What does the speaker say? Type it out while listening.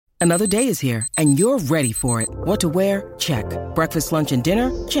Another day is here, and you're ready for it. What to wear? Check. Breakfast, lunch, and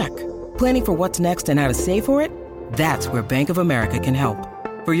dinner? Check. Planning for what's next and how to save for it? That's where Bank of America can help.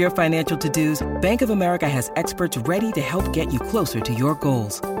 For your financial to-dos, Bank of America has experts ready to help get you closer to your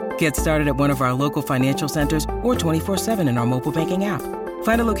goals. Get started at one of our local financial centers or 24/7 in our mobile banking app.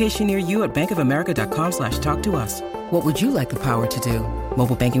 Find a location near you at bankofamerica.com/talktous. What would you like the power to do?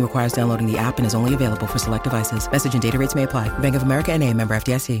 Mobile banking requires downloading the app and is only available for select devices. Message and data rates may apply. Bank of America N.A., member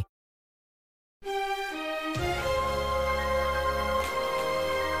FDIC.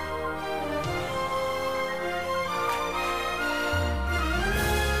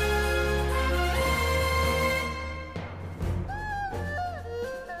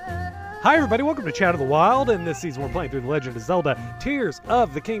 Hi everybody, welcome to Chat of the Wild, and this season we're playing through The Legend of Zelda Tears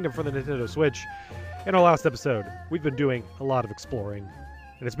of the Kingdom for the Nintendo Switch. In our last episode, we've been doing a lot of exploring,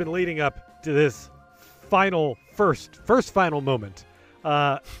 and it's been leading up to this first final moment.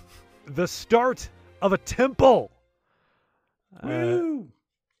 The start of a temple! Woo!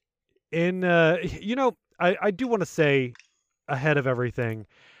 I do want to say, ahead of everything,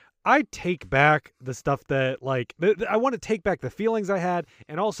 I take back the stuff that, I want to take back the feelings I had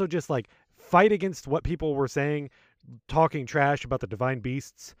and also just, fight against what people were saying, talking trash about the divine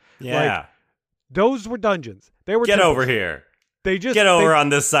beasts. Yeah. Those were dungeons. They were Get temples. over here. Get over on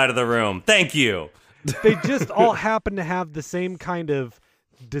this side of the room. Thank you. They just all happen to have the same kind of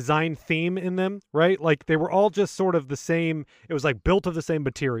design theme in them, right? Like, they were all just sort of the same. It was, built of the same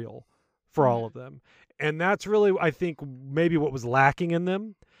material for all of them. And that's really, I think, maybe what was lacking in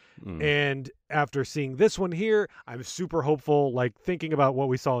them. And after seeing this one here, I'm super hopeful, thinking about what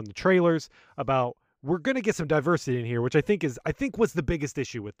we saw in the trailers about we're going to get some diversity in here, which I think was the biggest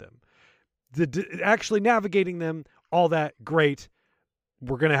issue with them. Actually navigating them, all that great.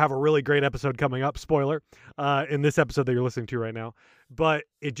 We're going to have a really great episode coming up, spoiler, in this episode that you're listening to right now. But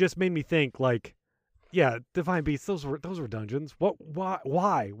it just made me think, yeah, Divine Beasts, those were dungeons. Why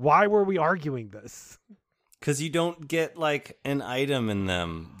were we arguing this? Because you don't get, an item in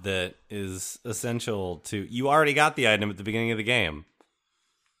them that is essential to... You already got the item at the beginning of the game.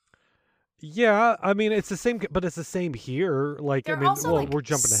 Yeah, I mean, it's the same, but it's the same here. We're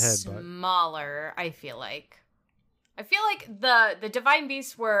jumping ahead, but... Smaller, I feel like. I feel like the Divine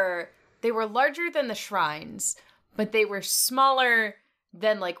Beasts were larger than the shrines, but they were smaller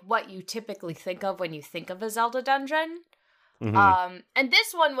than, what you typically think of when you think of a Zelda dungeon. Mm-hmm. And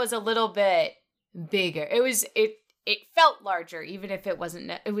this one was a little bit... bigger. It felt larger, even if it wasn't.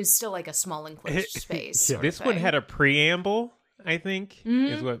 It was still a small enclosed space. Yeah. This one had a preamble, I think,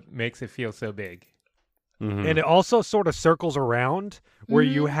 is what makes it feel so big. Mm-hmm. And it also sort of circles around where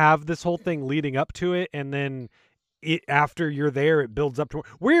you have this whole thing leading up to it, and then after you're there, it builds up to.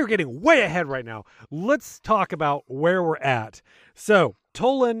 We're getting way ahead right now. Let's talk about where we're at. So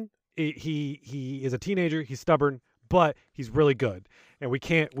Tulin, he is a teenager. He's stubborn, but he's really good, and we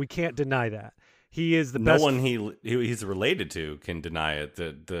can't deny that. He is the best. No one he's related to can deny it.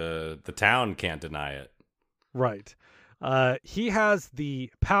 The town can't deny it. Right. He has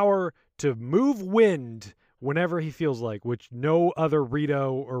the power to move wind whenever he feels like, which no other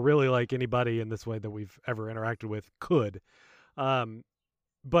Rito or really anybody in this way that we've ever interacted with could.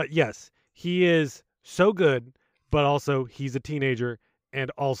 But yes, he is so good, but also he's a teenager and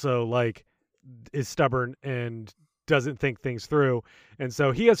also is stubborn and doesn't think things through. And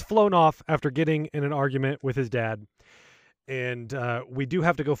so he has flown off after getting in an argument with his dad. And we do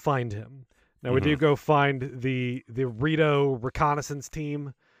have to go find him. Now, we do go find the Rito reconnaissance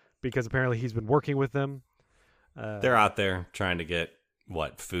team because apparently he's been working with them. They're out there trying to get,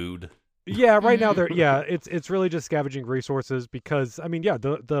 food? Yeah, right now it's really just scavenging resources because,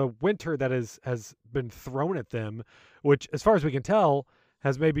 the winter that has been thrown at them, which as far as we can tell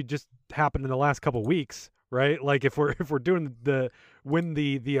has maybe just happened in the last couple weeks. Right, if we're doing when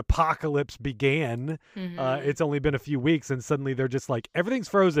the apocalypse began, it's only been a few weeks, and suddenly they're just everything's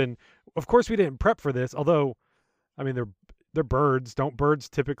frozen. Of course, we didn't prep for this. Although, they're birds. Don't birds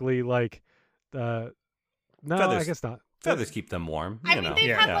typically no? Feathers, I guess not. Feathers keep them warm.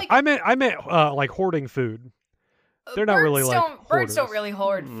 They've had I meant hoarding food. They're not really birds don't really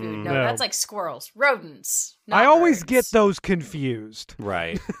hoard food. No, that's like squirrels, rodents. I always get those confused.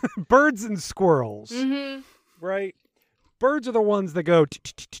 Right. Birds and squirrels. Mm-hmm. Right. Birds are the ones that go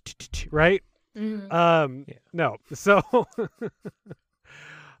right. Mm-hmm. No. So.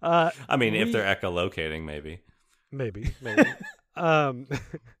 If they're echolocating, maybe.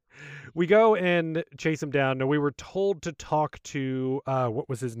 We go and chase him down. Now, we were told to talk to what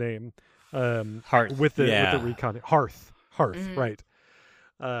was his name? Hearth. With the recon. Hearth, right.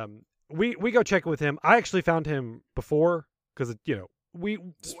 We go check with him. I actually found him before because I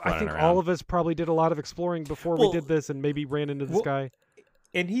running think around. all of us probably did a lot of exploring before we did this, and maybe ran into this guy.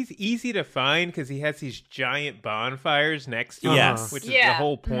 And he's easy to find because he has these giant bonfires next to him, Yes. which is the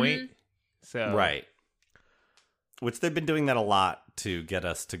whole point. So Right. Which they've been doing that a lot to get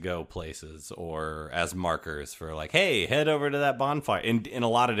us to go places or as markers for like, hey, head over to that bonfire in a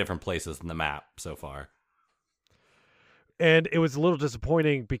lot of different places in the map so far. And it was a little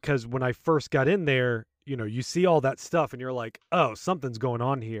disappointing because when I first got in there, you see all that stuff and you're like, oh, something's going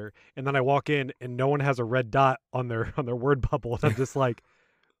on here. And then I walk in and no one has a red dot on their word bubble. And I'm just like,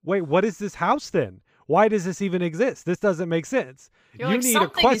 wait, what is this house then? Why does this even exist? This doesn't make sense. You're you like, need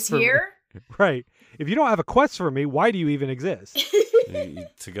something a quest is for here? me. Right. If you don't have a quest for me, why do you even exist?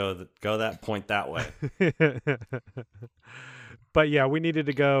 To go that point that way. But yeah, we needed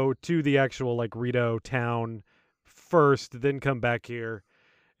to go to the actual like Rito town first, then come back here.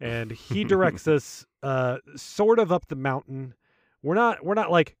 And he directs us sort of up the mountain. We're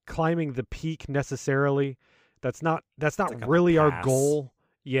not like climbing the peak necessarily. That's not like really a our pass. goal.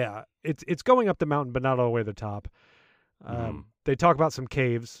 Yeah, it's going up the mountain, but not all the way to the top. They talk about some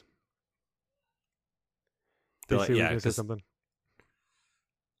caves. They're BC, like, were you yeah, gonna say 'cause- something?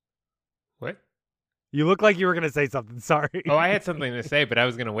 what? You look like you were going to say something. Sorry. Oh, I had something to say, but I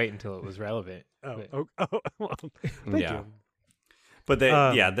was going to wait until it was relevant. But- Well, thank Yeah. you. But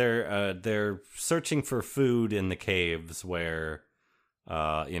they're searching for food in the caves where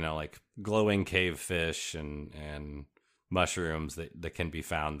like glowing cave fish and mushrooms that can be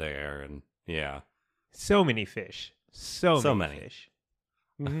found there, and So many fish. So many fish.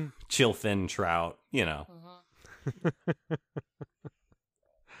 Mm-hmm. chillfin trout,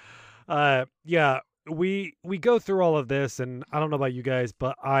 Yeah, we go through all of this, and I don't know about you guys,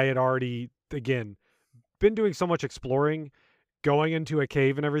 but I had already, again, been doing so much exploring, going into a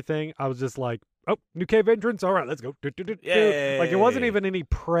cave and everything. I was just like, oh, new cave entrance. All right, let's go. Yay. Like, it wasn't even any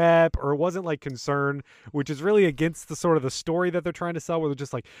prep, or it wasn't like concern, which is really against the sort of the story that they're trying to sell, where they're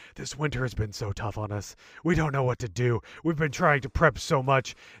just like, this winter has been so tough on us. We don't know what to do. We've been trying to prep so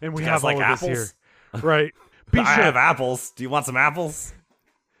much, and we You have guys all like of this apples? here. Right. I have apples. Do you want some apples?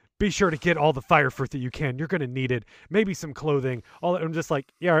 Be sure to get all the fire fruit that you can. You're going to need it. Maybe some clothing. I'm just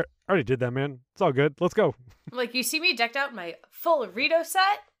like, yeah, I already did that, man. It's all good. Let's go. Like, you see me decked out in my full Rito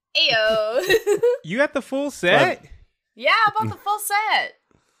set? Ayo. You got the full set? Yeah, I bought the full set.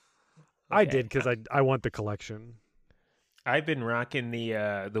 I did because I want the collection. I've been rocking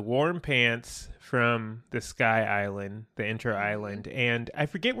the warm pants from the Sky Island, the intro island, and I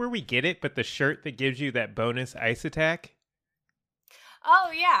forget where we get it, but the shirt that gives you that bonus ice attack.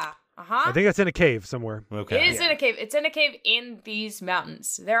 Oh, yeah. Uh-huh. I think it's in a cave somewhere. Okay. It is in a cave. It's in a cave in these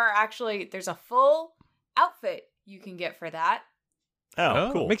mountains. There's a full outfit you can get for that. Oh, Oh.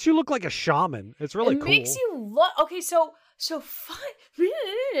 cool. Makes you look like a shaman. It's really It cool. makes you look okay. So fun.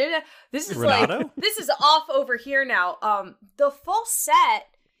 This is Renato? like this is off over here now. The full set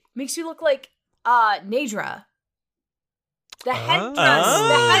makes you look like Nadra. The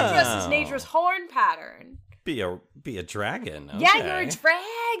headdress is Nadra's horn pattern. Be a dragon. Okay. Yeah, you're a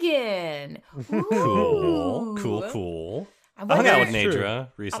dragon. Cool. Ooh. Cool. I I hung wonder, out with That's true. Nadra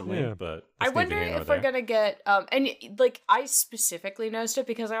recently, Yeah. but I that's wonder neither here nor if we're there. gonna get and like I specifically noticed it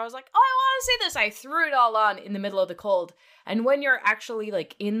because I was like, oh, I want to see this. I threw it all on in the middle of the cold, and when you're actually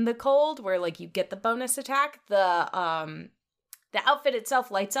like in the cold, where like you get the bonus attack, the outfit itself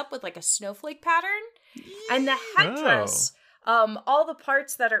lights up with like a snowflake pattern, and the headdress. All the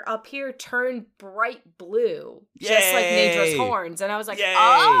parts that are up here turn bright blue, just like Nadra's Yay! horns. And I was like, Yay!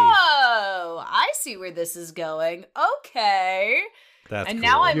 oh, I see where this is going. Okay. That's And cool.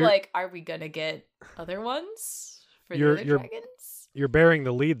 now I'm You're- like, are we gonna get other ones for the You're- other you're- dragons? You're bearing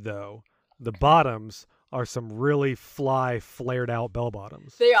the lead, though. The bottoms are some really flared out bell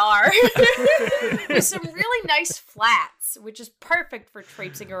bottoms. They are. With some really nice flats, which is perfect for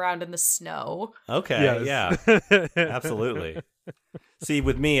traipsing around in the snow. Okay, Yes. yeah, absolutely. See,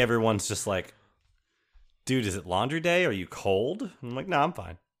 with me, everyone's just like, dude, is it laundry day? Are you cold? I'm like, no, I'm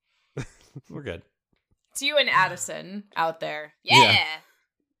fine. We're good. It's you and Addison out there. Yeah.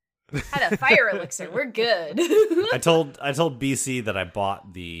 Had a fire elixir. We're good. I told BC that I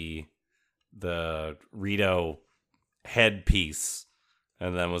bought the Rito headpiece,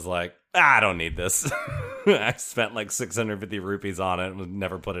 and then was like, I don't need this. I spent like 650 rupees on it and would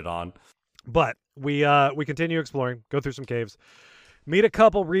never put it on. But we continue exploring, go through some caves, meet a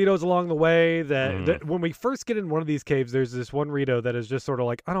couple Ritos along the way. That when we first get in one of these caves, there's this one Rito that is just sort of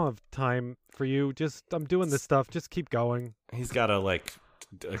like, I don't have time for you. I'm doing this stuff. Just keep going. He's got a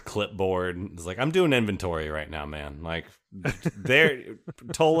clipboard. He's like, I'm doing inventory right now, man. Like, there,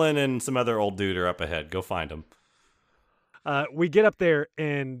 Tulin and some other old dude are up ahead. Go find them. We get up there,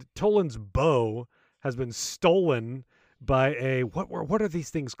 and Tulin's bow has been stolen by a what are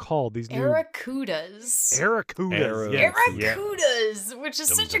these things called? These new Aracudas. Aracudas. Yes. Aracudas, which is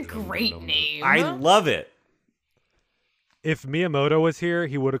such a great name. I love it. If Miyamoto was here,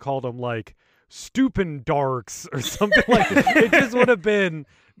 he would have called them like Stupin Darks or something like that. It just would have been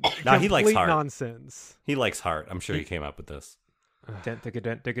He likes heart. Nonsense. He likes heart. I'm sure he came up with this. Or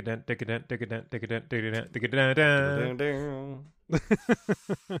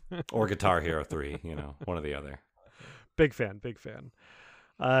Guitar Hero 3, one or the other. Big fan.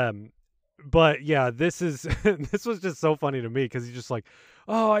 But yeah, this was just so funny to me because he's just like,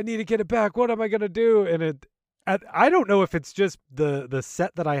 oh, I need to get it back. What am I gonna do? And I don't know if it's just the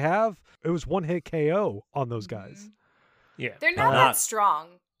set that I have. It was one hit KO on those guys. Yeah, they're not that strong.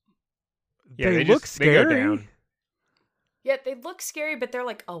 Yeah, they look scary. They go down. Yeah, they look scary, but they're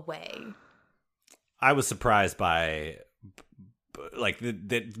like away. I was surprised by like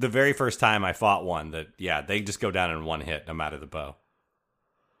the very first time I fought one that they just go down in one hit no matter the bow.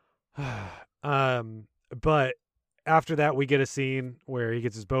 But after that we get a scene where he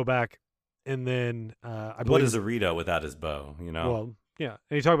gets his bow back, and then I believe what is a Rito without his bow, Well, yeah,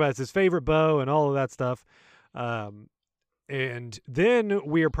 and he talked about it's his favorite bow and all of that stuff. And then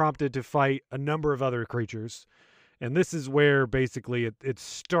we are prompted to fight a number of other creatures. And this is where basically it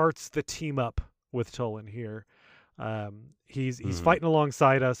starts the team up with Tulin here. He's fighting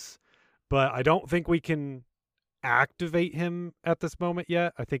alongside us, but I don't think we can activate him at this moment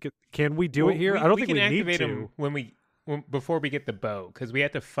yet. I think can we do it here? I don't think we need activate to. him before we get the bow, because we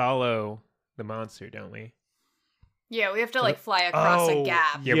have to follow the monster, don't we? Yeah, we have to fly across a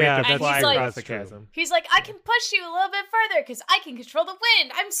gap. Yeah, we have to and fly he's across the like, chasm. He's like, I can push you a little bit further because I can control the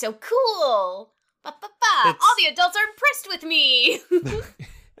wind. I'm so cool. All the adults are impressed with me.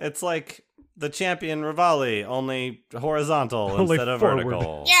 It's like the champion Rivali, only horizontal Only instead of forward.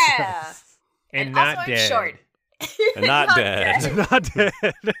 vertical. Yeah. And not also dead. I'm short. And not dead. Not dead.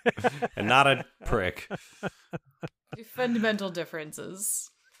 And not a prick. Fundamental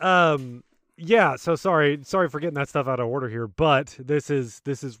differences. Yeah, so sorry for getting that stuff out of order here, but this is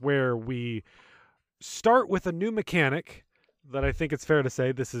where we start with a new mechanic that I think it's fair to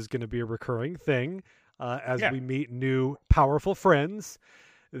say this is going to be a recurring thing as we meet new powerful friends,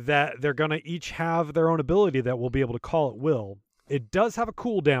 that they're going to each have their own ability that we'll be able to call at will. It does have a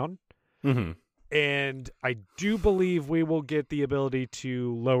cooldown, and I do believe we will get the ability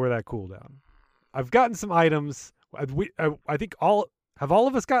to lower that cooldown. I've gotten some items. I think all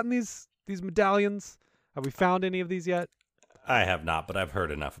of us gotten these medallions? Have we found any of these yet? I have not, but I've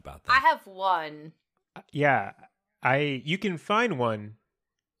heard enough about them. I have one. Yeah, you can find one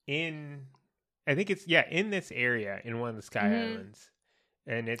in, I think it's in this area in one of the Sky Islands,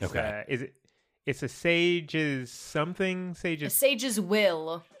 and it's it's a sage's something A sage's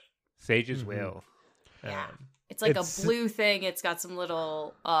will. Sage's will. Yeah, it's like a blue thing. It's got some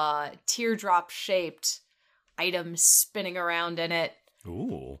little teardrop shaped items spinning around in it.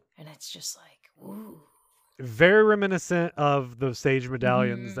 Ooh. And it's just like, ooh. Very reminiscent of the sage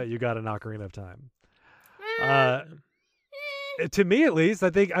medallions that you got in Ocarina of Time. To me, at least,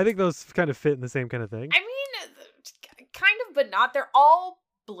 I think those kind of fit in the same kind of thing. I mean, kind of, but not. They're all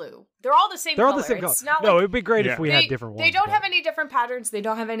blue. They're all the same color. All the same color. It's not no, like, it'd be great if we had different ones. They don't have any different patterns. They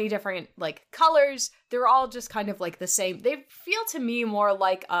don't have any different colors. They're all just kind of like the same. They feel to me more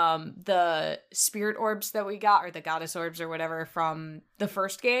like the spirit orbs that we got, or the goddess orbs or whatever from the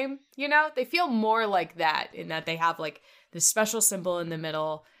first game. They feel more like that in that they have this special symbol in the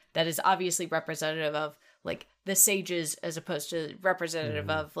middle that is obviously representative of the sages as opposed to representative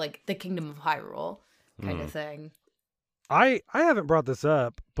of the kingdom of Hyrule kind of thing. I haven't brought this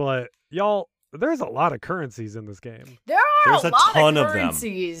up, but y'all, there's a lot of currencies in this game. There's a lot ton of of them.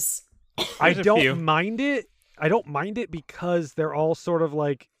 currencies. I don't mind it. I don't mind it because they're all sort of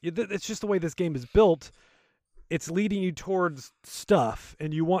it's just the way this game is built. It's leading you towards stuff,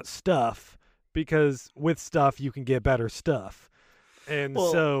 and you want stuff because with stuff you can get better stuff. And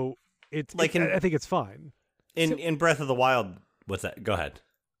so it's I think it's fine. In Breath of the Wild, what's that? Go ahead.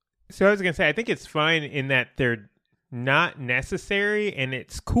 So I was going to say, I think it's fine in that they're not necessary, and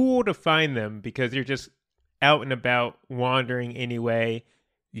it's cool to find them because you're just out and about wandering anyway.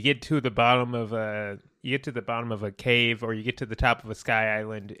 You get to the bottom of a cave, or you get to the top of a sky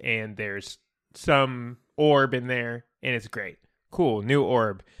island, and there's some orb in there, and it's great. Cool, new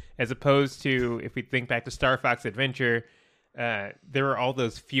orb. As opposed to, if we think back to Star Fox Adventure, there were all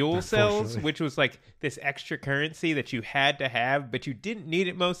those fuel cells, which was this extra currency that you had to have, but you didn't need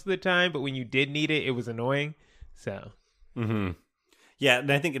it most of the time. But when you did need it, it was annoying. So, yeah,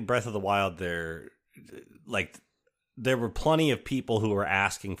 and I think in Breath of the Wild, they're there were plenty of people who were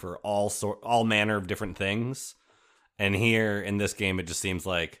asking for all manner of different things. And here in this game, it just seems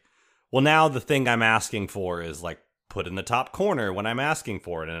like, well, now the thing I'm asking for is like put in the top corner when I'm asking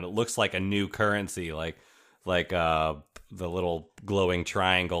for it. And it looks like a new currency, like the little glowing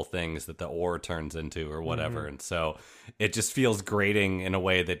triangle things that the ore turns into or whatever. And so it just feels grating in a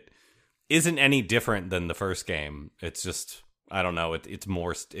way that isn't any different than the first game. It's just, I don't know. It's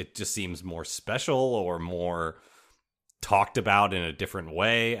more, it just seems more special or more talked about in a different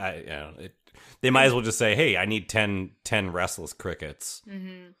way. They might as well just say, hey, I need 10 restless crickets.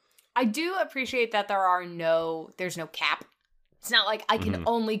 I do appreciate that there's no cap. It's not like I can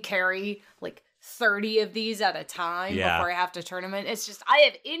only carry like 30 of these at a time before I have to tournament. It's just I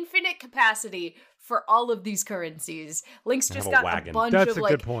have infinite capacity for all of these currencies. Link's just got a bunch of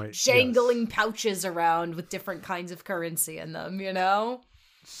like jangling pouches around with different kinds of currency in them, you know?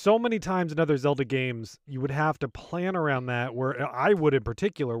 So many times in other Zelda games, you would have to plan around that, where I would in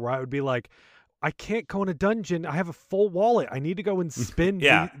particular, where I would be like, I can't go in a dungeon. I have a full wallet. I need to go and spend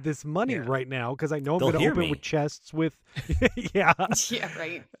this money right now because I know I'm going to open it with chests with... Yeah,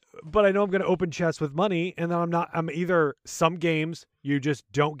 right. But I know I'm going to open chests with money, and then I'm either, some games, you just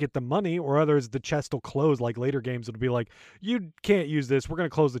don't get the money, or others, the chest will close. Like later games, it'll be like, you can't use this. We're going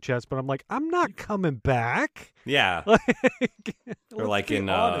to close the chest. But I'm like, I'm not coming back. Yeah. Or like in...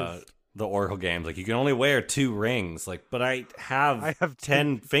 the Oracle games, like you can only wear 2 rings, like, but I have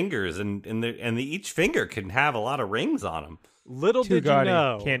 10 fingers, and each finger can have a lot of rings on them. Little did you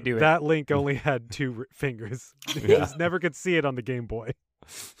know, can't do it. That Link only had 2 fingers. He just never could see it on the Game Boy.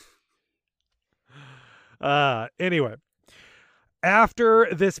 Anyway, after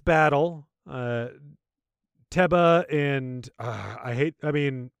this battle, Teba and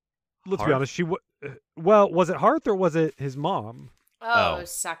let's be honest, was it Hearth or was it his mom? Oh,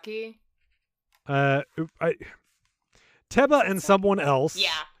 Saki. Teba and someone else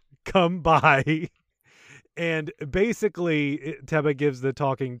come by, and basically Teba gives the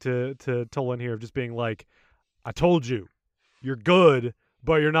talking to Tulin here of just being like, I told you, you're good,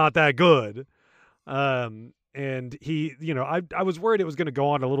 but you're not that good. And he, I was worried it was going to go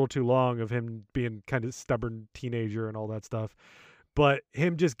on a little too long of him being kind of stubborn teenager and all that stuff. But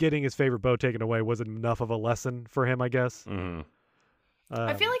him just getting his favorite bow taken away wasn't enough of a lesson for him, I guess.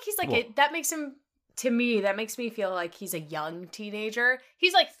 I feel like he's like, that makes me feel like he's a young teenager.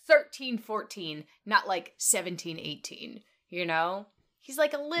 He's like 13, 14, not like 17, 18, you know? He's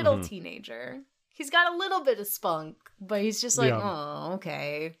like a little teenager. He's got a little bit of spunk, but he's just like, oh,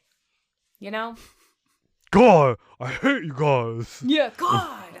 okay. You know? God, I hate you guys. Yeah,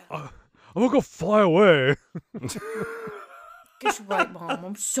 God. I'm gonna go fly away. Guess you're right, Mom.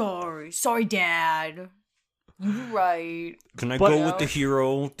 I'm sorry. Sorry, Dad. You're right. Can I go with the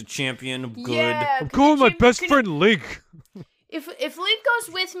hero, the champion of good? Yeah, I'm going with my best friend Link. If Link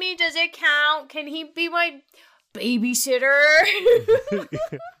goes with me, does it count? Can he be my babysitter?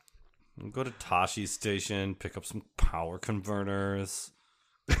 Go to Tashi's station, pick up some power converters.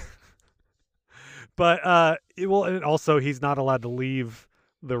 But and also he's not allowed to leave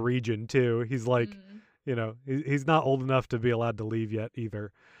the region too. He's like, he's not old enough to be allowed to leave yet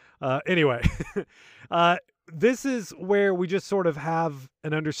either. Anyway, this is where we just sort of have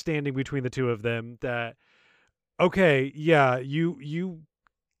an understanding between the two of them that, okay, yeah, you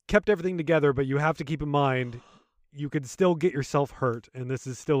kept everything together, but you have to keep in mind you could still get yourself hurt, and this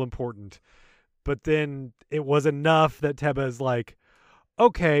is still important. But then it was enough that Teba is like,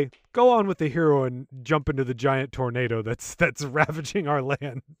 okay, go on with the hero and jump into the giant tornado that's ravaging our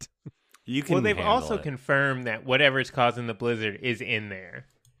land. They've also confirmed that whatever's causing the blizzard is in there.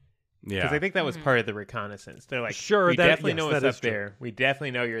 Yeah. Because I think that was part of the reconnaissance. They're like, sure, we definitely know what's up there. We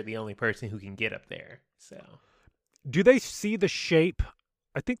definitely know you're the only person who can get up there. So, do they see the shape?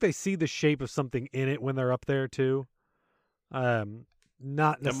 I think they see the shape of something in it when they're up there too. Not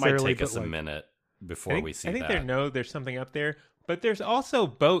necessarily. That might take us a minute before we see that. I think there's something up there, but there's also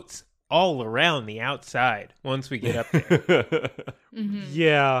boats all around the outside once we get up there.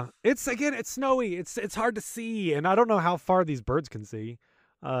 Yeah, it's snowy. It's hard to see, and I don't know how far these birds can see.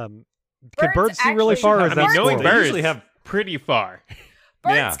 Can birds see really far? Or is that knowing birds usually have pretty far.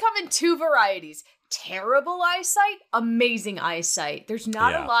 Birds come in 2 varieties: terrible eyesight, amazing eyesight. There's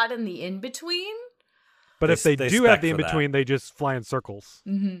not a lot in the in between. But if they do have the in between, they just fly in circles.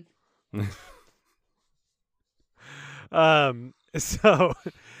 So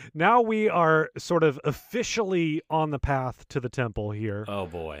now we are sort of officially on the path to the temple here. Oh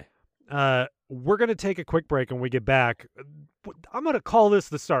boy. We're going to take a quick break, and when we get back, I'm going to call this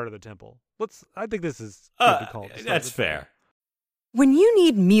the start of the temple. I think this is good to call it. That's fair. When you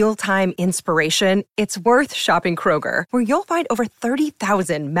need mealtime inspiration, it's worth shopping Kroger, where you'll find over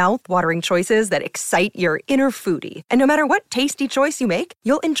 30,000 mouth-watering choices that excite your inner foodie. And no matter what tasty choice you make,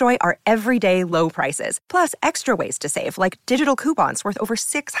 you'll enjoy our everyday low prices, plus extra ways to save, like digital coupons worth over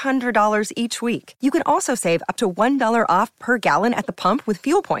 $600 each week. You can also save up to $1 off per gallon at the pump with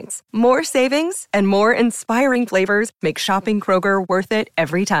fuel points. More savings and more inspiring flavors make shopping Kroger worth it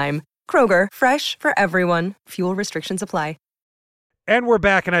every time. Kroger, fresh for everyone. Fuel restrictions apply. And we're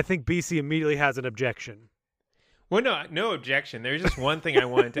back, and I think BC immediately has an objection. Well, no objection. There's just one thing I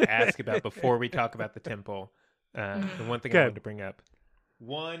wanted to ask about before we talk about the temple. The one thing I wanted to bring up.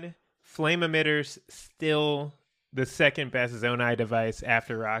 One, flame emitters still the second best Zonai device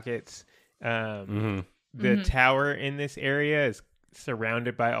after rockets. The tower in this area is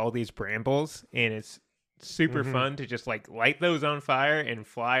surrounded by all these brambles, and it's super fun to just like light those on fire and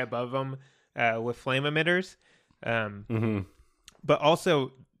fly above them with flame emitters. But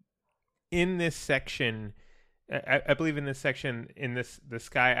also in this section, I believe in this section, the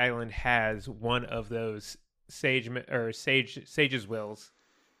Sky Island has one of those sage's wills,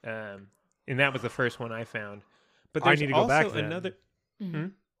 and that was the first one I found. But there's I need to go back then. another.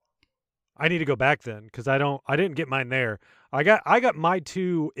 I need to go back then because I didn't get mine there. I got my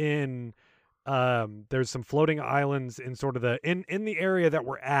two in. There's some floating islands in sort of in the area that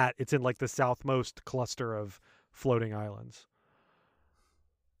we're at. It's in like the southmost cluster of floating islands.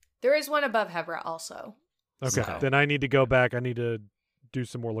 There is one above Hebra also. Okay, then I need to go back. I need to do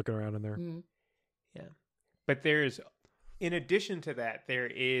some more looking around in there. Yeah, but in addition to that, there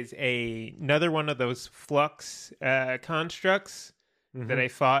is another one of those flux constructs that I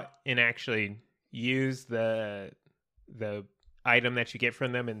fought and actually used the item that you get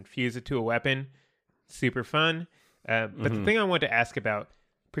from them and fuse it to a weapon. Super fun. But the thing I wanted to ask about,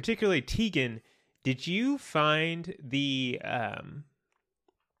 particularly Tegan, did you find the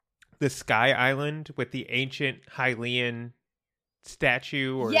Sky Island with the ancient Hylian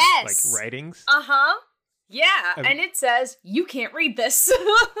statue or like writings? Yeah, and it says, you can't read this.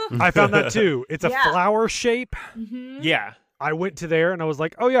 I found that too. It's a flower shape. Yeah. I went to there and I was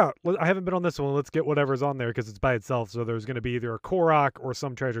like, oh yeah, I haven't been on this one. Let's get whatever's on there because it's by itself. So there's going to be either a Korok or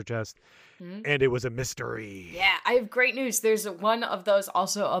some treasure chest. And it was a mystery. Yeah, I have great news. There's one of those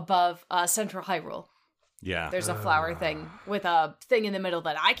also above Central Hyrule. Yeah. There's a flower thing with a thing in the middle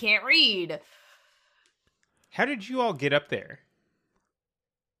that I can't read. How did you all get up there?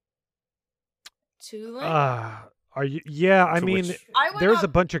 Tulin? Are you? Yeah, I mean, there's a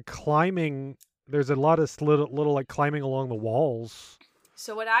bunch of climbing. There's a lot of little like climbing along the walls.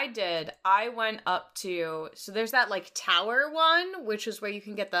 So what I did, I went up to, so there's that like tower one, which is where you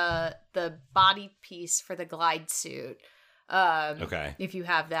can get the body piece for the glide suit. Okay. If you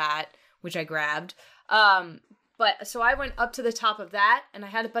have that, which I grabbed. But so I went up to the top of that and I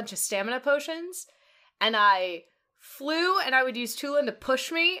had a bunch of stamina potions and I flew and I would use Tulin to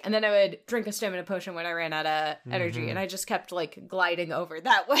push me and then I would drink a stamina potion when I ran out of energy and I just kept like gliding over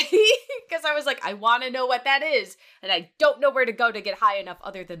that way because I was like, I want to know what that is and I don't know where to go to get high enough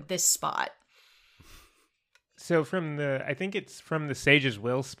other than this spot. So I think it's from the Sage's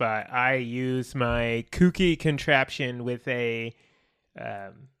Will spot, I use my kooky contraption with a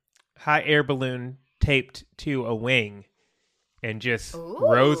hot air balloon taped to a wing and just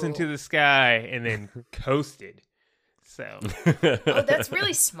rose into the sky and then coasted. So oh, that's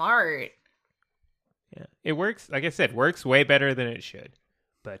really smart. Yeah, it works. Like I said, works way better than it should.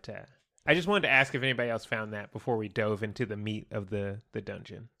 But I just wanted to ask if anybody else found that before we dove into the meat of the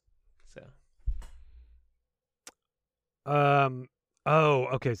dungeon. So, oh,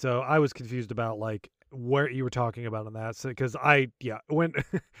 okay. So I was confused about like where you were talking about on that. So because when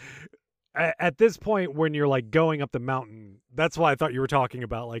at this point when you're like going up the mountain, that's why I thought you were talking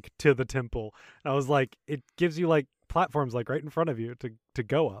about like to the temple. And I was like, it gives you like platforms like right in front of you to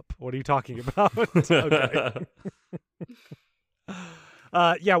go up. What are you talking about? Okay.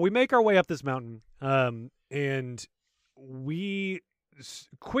 Yeah, we make our way up this mountain, and we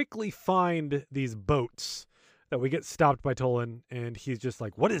quickly find these boats that we get stopped by Tulin, and he's just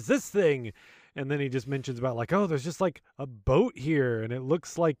like, "What is this thing?" And then he just mentions about like, "Oh, there's just like a boat here, and it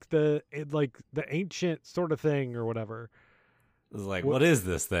looks like the ancient sort of thing or whatever." It's like, what is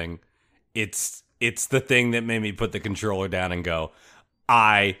this thing? It's the thing that made me put the controller down and go,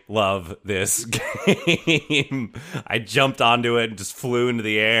 I love this game. I jumped onto it and just flew into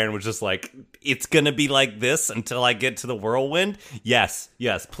the air and was just like, it's going to be like this until I get to the whirlwind. Yes,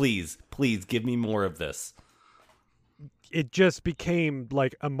 please give me more of this. It just became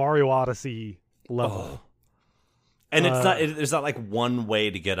like a Mario Odyssey level. And there's not like one way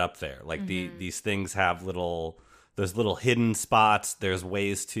to get up there. Like these things have little There's little hidden spots. There's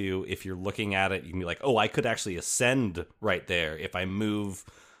ways to, if you're looking at it, you can be like, oh, I could actually ascend right there if I move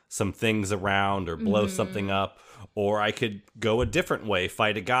some things around or blow something up. Or I could go a different way,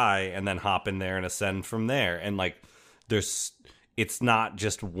 fight a guy, and then hop in there and ascend from there. And like, it's not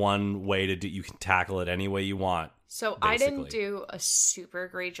just one way to do. You can tackle it any way you want. So basically. I didn't do a super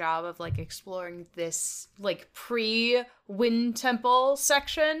great job of like exploring this like pre-Wind Temple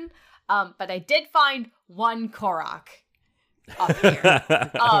section, but I did find one Korok up here.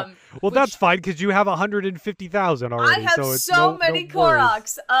 Well, that's fine because you have 150,000 already. I have so it's so many no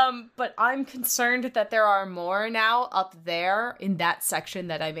worries. Koroks. But I'm concerned that there are more now up there in that section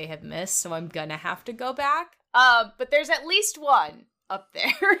that I may have missed, so I'm gonna have to go back. But there's at least one up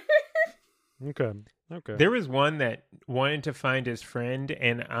there. Okay. There was one that wanted to find his friend,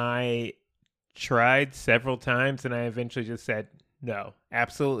 and I tried several times, and I eventually just said, no,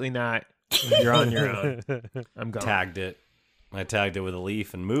 absolutely not. You're on your own. I'm gone. I tagged it with a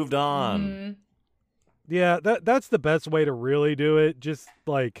leaf and moved on. Mm-hmm. Yeah, that's the best way to really do it. Just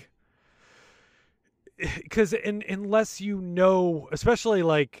like, because unless you know, especially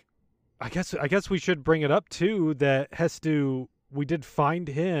like, I guess we should bring it up too that Hestu, we did find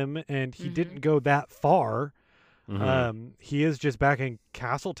him and he didn't go that far. He is just back in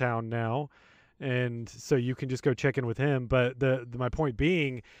Castletown now, and so you can just go check in with him. But my point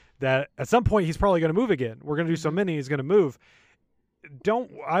being that at some point he's probably going to move again. We're going to do so many, he's going to move.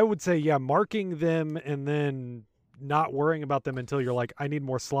 I would say, marking them and then not worrying about them until you're like, I need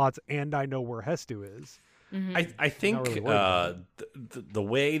more slots and I know where Hestu is. I think really the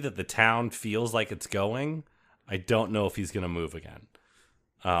way that the town feels like it's going, I don't know if he's going to move again.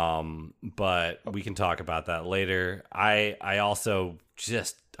 But we can talk about that later. I also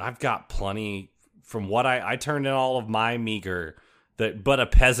I've got plenty from what I turned in all of my meager, but a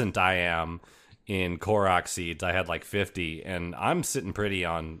peasant I am, in Korok seeds. I had like 50, and I'm sitting pretty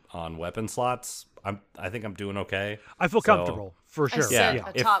on weapon slots. I think I'm doing okay. I feel comfortable for sure. I sit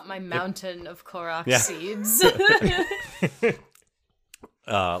atop my mountain of Korok seeds.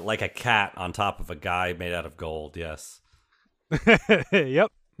 Like a cat on top of a guy made out of gold. Yes.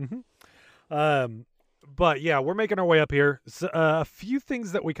 Yep. But yeah, we're making our way up here. So, a few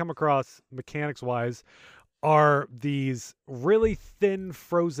things that we come across mechanics wise are these really thin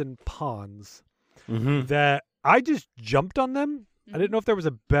frozen ponds that I just jumped on them. I didn't know if there was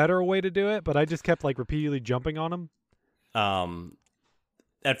a better way to do it, but I just kept like repeatedly jumping on them.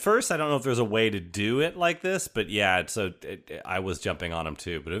 At first, I don't know if there's a way to do it like this, but yeah, I was jumping on them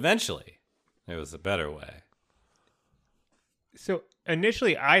too. But eventually, there was a better way. So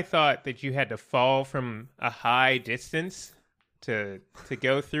initially, I thought that you had to fall from a high distance to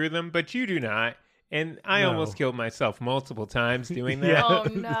go through them, but you do not. And I almost killed myself multiple times doing that. Oh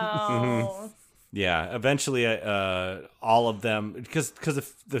no. Yeah, eventually, all of them, because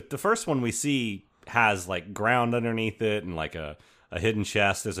the first one we see has like ground underneath it and like a hidden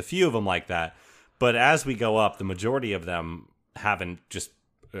chest. There's a few of them like that, but as we go up, the majority of them haven't just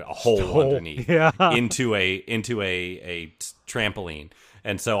a hole underneath into a trampoline,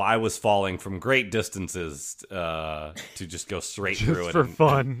 and so I was falling from great distances to just go straight through it for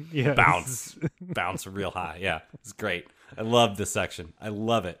fun. Yeah, bounce real high. Yeah, it's great. I love this section. I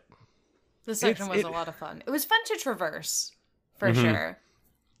love it. This section was a lot of fun. It was fun to traverse, for sure.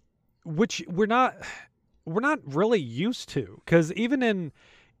 Which we're not really used to, because even in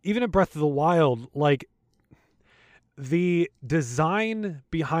Breath of the Wild, like the design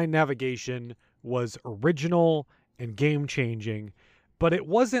behind navigation was original and game changing, but it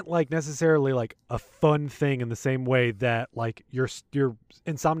wasn't like necessarily like a fun thing in the same way that like your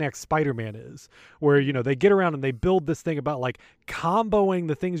Insomniac Spider-Man is, where they get around and they build this thing about like comboing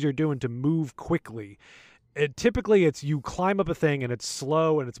the things you're doing to move quickly. Typically it's you climb up a thing and it's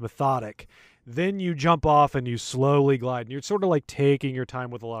slow and it's methodic. Then you jump off and you slowly glide. And you're sort of like taking your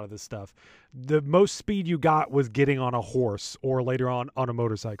time with a lot of this stuff. The most speed you got was getting on a horse or later on a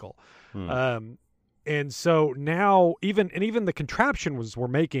motorcycle. And so now even the contraptions we're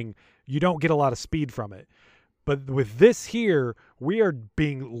making, you don't get a lot of speed from it. But with this here, we are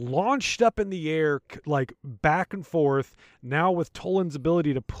being launched up in the air, like back and forth. Now with Tulin's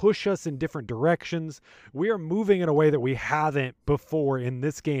ability to push us in different directions, we are moving in a way that we haven't before in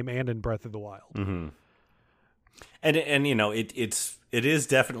this game and in Breath of the Wild. Mm-hmm. And it is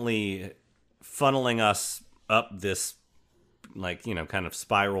definitely funneling us up this like kind of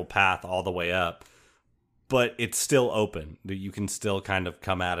spiral path all the way up, but it's still open. You can still kind of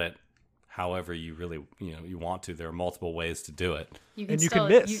come at it however you really you want to. There are multiple ways to do it. You can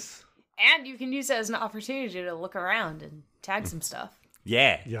miss. And you can use it as an opportunity to look around and tag some stuff.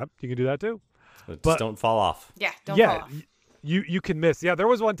 Yeah. Yep, you can do that too. But just don't fall off. Yeah, don't fall off. You can miss. Yeah, there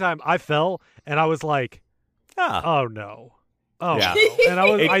was one time I fell and I was like, oh no. Oh yeah.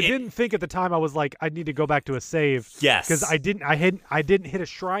 no. And I didn't think at the time. I was like, I need to go back to a save. Yes. Because I didn't hit a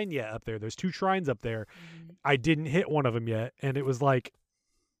shrine yet up there. There's 2 shrines up there. I didn't hit one of them yet, and it was like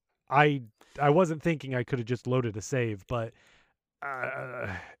I wasn't thinking I could have just loaded a save, but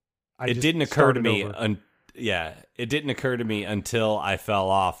it didn't occur to me it didn't occur to me until I fell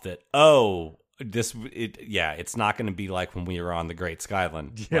off that it's not going to be like when we were on the Great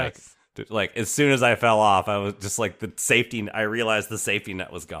Skyland. Yes. Like as soon as I fell off, I was just like I realized the safety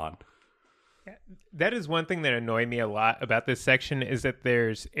net was gone. That is one thing that annoyed me a lot about this section is that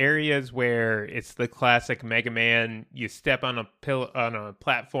there's areas where it's the classic Mega Man, you step on a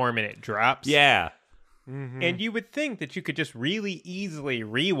platform and it drops. Yeah. Mm-hmm. And you would think that you could just really easily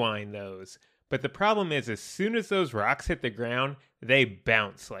rewind those. But the problem is, as soon as those rocks hit the ground, they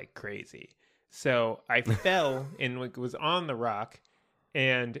bounce like crazy. So I fell and was on the rock,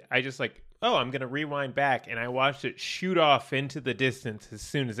 and I just I'm going to rewind back. And I watched it shoot off into the distance as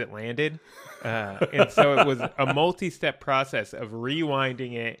soon as it landed. And so it was a multi-step process of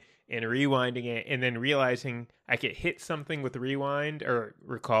rewinding it, and then realizing I could hit something with rewind, or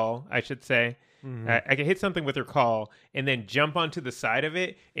recall, I should say. Mm-hmm. I could hit something with recall and then jump onto the side of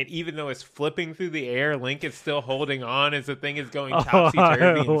it. And even though it's flipping through the air, Link is still holding on as the thing is going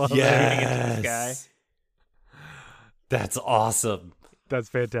topsy-turvy and shooting into the sky. That's awesome. That's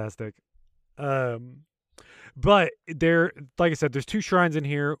fantastic. But there, like I said, there's 2 shrines in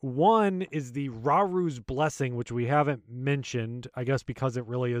here. One is the Raru's Blessing, which we haven't mentioned, I guess because it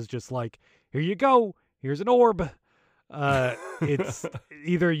really is just like, here you go, here's an orb. It's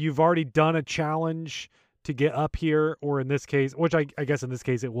either you've already done a challenge to get up here, or in this case, which I guess in this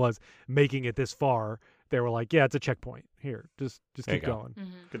case it was making it this far. They were like, yeah, it's a checkpoint. Here, just keep going. Mm-hmm.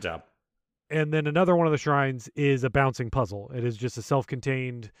 Good job. And then another one of the shrines is a bouncing puzzle. It is just a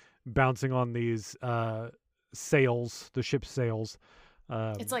self-contained bouncing on these sails, the ship's sails.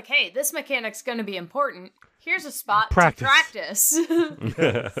 It's like, hey, this mechanic's going to be important. Here's a spot to practice.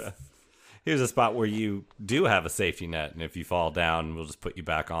 Here's a spot where you do have a safety net, and if you fall down, we'll just put you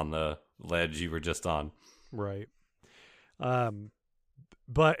back on the ledge you were just on. Right. But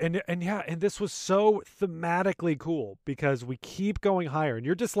this was so thematically cool because we keep going higher, and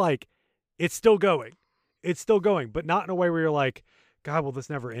you're just like, it's still going, but not in a way where you're like, God, will this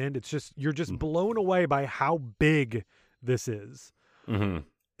never end? It's just you're just blown away by how big this is. Mm-hmm.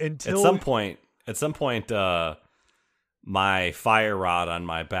 Until at some point, my fire rod on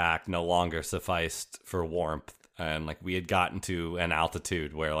my back no longer sufficed for warmth, and like we had gotten to an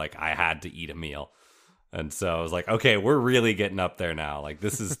altitude where like I had to eat a meal, and so I was like, okay, we're really getting up there now. Like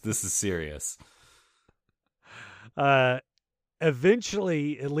this is serious.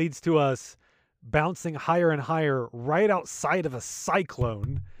 Eventually, it leads to us bouncing higher and higher right outside of a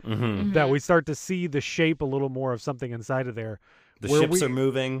cyclone. Mm-hmm. Mm-hmm. That we start to see the shape a little more of something inside of there. The ships are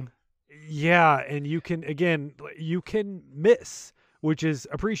moving. Yeah, and you can miss, which is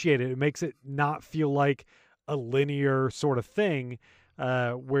appreciated. It makes it not feel like a linear sort of thing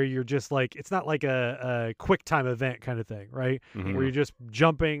where you're just like, it's not like a quick time event kind of thing, right? Mm-hmm. Where you're just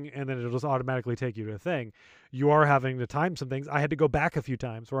jumping and then it'll just automatically take you to a thing. You are having to time some things. I had to go back a few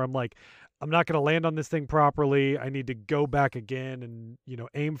times where I'm like, I'm not going to land on this thing properly. I need to go back again and,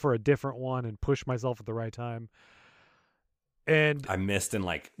 aim for a different one and push myself at the right time. And I missed and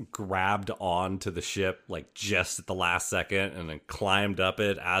like grabbed onto the ship like just at the last second and then climbed up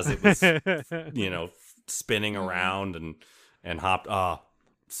it as it was, spinning around and hopped. Oh,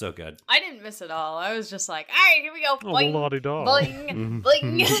 so good. I didn't miss it all. I was just like, all right, here we go. Boing, la-di-da. boing,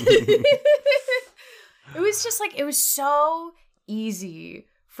 boing. It was just like, it was so easy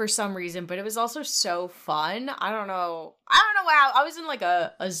for some reason, but it was also so fun. I don't know how. I was in like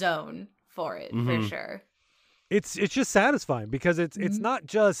a zone for it, for sure. It's just satisfying because it's not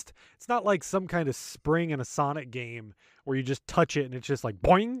like some kind of spring in a Sonic game where you just touch it and it's just like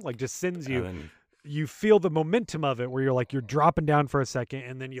boing, like just sends you. You feel the momentum of it where you're dropping down for a second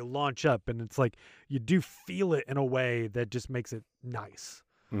and then you launch up, and it's like you do feel it in a way that just makes it nice.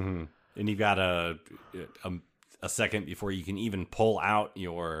 Mm-hmm. And you got a second before you can even pull out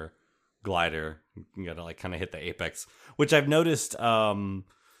your glider. You got to like kind of hit the apex, which I've noticed.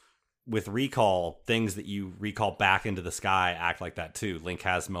 With recall, things that you recall back into the sky act like that too. Link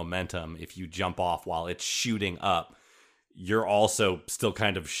has momentum. If you jump off while it's shooting up, you're also still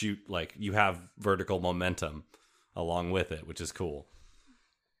kind of like you have vertical momentum along with it, which is cool.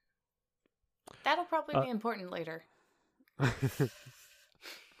 That'll probably be important later.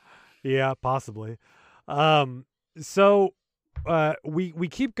 Yeah, possibly. So we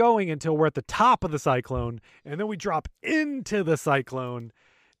keep going until we're at the top of the cyclone, and then we drop into the cyclone,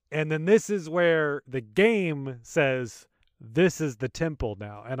 and then this is where the game says this is the temple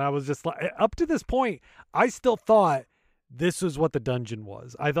now. And I was just like, up to this point, I still thought this was what the dungeon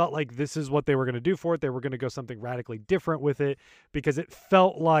was. I thought like this is what they were going to do for it. They were going to go something radically different with it, because it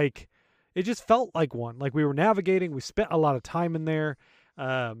just felt like one. Like we were navigating. We spent a lot of time in there.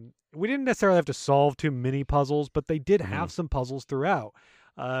 We didn't necessarily have to solve too many puzzles, but they did have some puzzles throughout.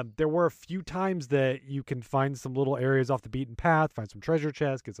 There were a few times that you can find some little areas off the beaten path, find some treasure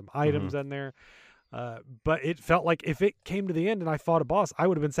chests, get some items in there. But it felt like if it came to the end and I fought a boss, I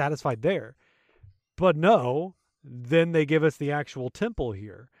would have been satisfied there. But no, then they give us the actual temple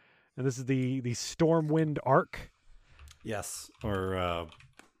here. And this is the Stormwind Ark. Yes. Or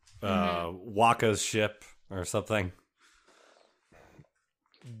Waka's ship or something.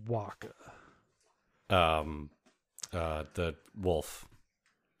 Waka. The wolf.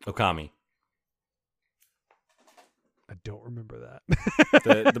 Okami. I don't remember that.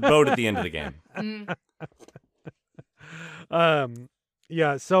 The boat at the end of the game.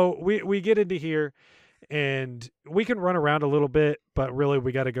 Yeah, so we get into here, and we can run around a little bit, but really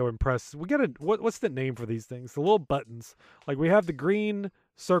we got to go impress. We got to what's the name for these things? The little buttons. Like we have the green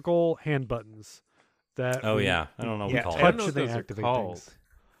circle hand buttons. That I don't know what we call touch know and what they those are activate called. things.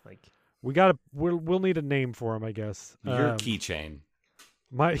 Like We'll need a name for them, I guess. Your keychain.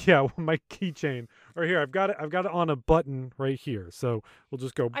 My keychain. Or here, I've got it on a button right here. So we'll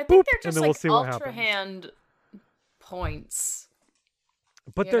just go I boop, think they're and just then like we'll see what ultra happens. hand points.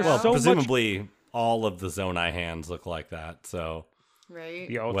 But you there's know? so much. Presumably all of the Zonai hands look like that. So Right.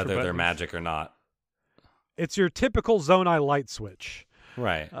 the ultra whether they're buttons. magic or not. It's your typical Zonai light switch.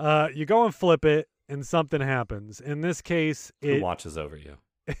 Right. You go and flip it, and something happens. In this case, Who it watches over you?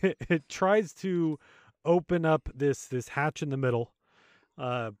 it tries to open up this hatch in the middle,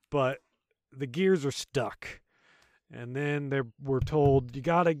 but the gears are stuck. And then we're told you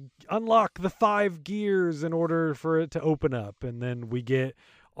got to unlock the 5 gears in order for it to open up. And then we get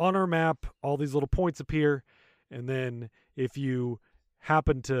on our map, all these little points appear. And then if you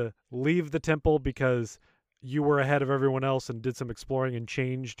happen to leave the temple because you were ahead of everyone else and did some exploring and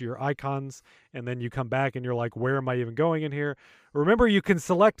changed your icons, and then you come back and you're like, where am I even going in here? Remember, you can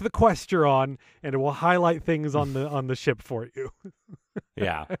select the quest you're on, and it will highlight things on the ship for you.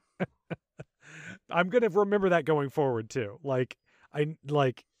 Yeah. I'm gonna remember that going forward too.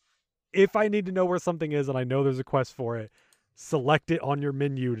 If I need to know where something is and I know there's a quest for it, select it on your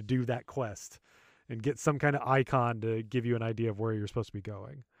menu to do that quest, and get some kind of icon to give you an idea of where you're supposed to be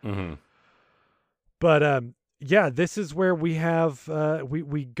going. Mm-hmm. But this is where we have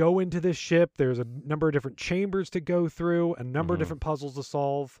we go into this ship. There's a number of different chambers to go through, a number of different puzzles to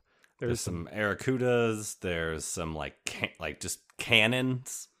solve. There's some Aracudas. There's some just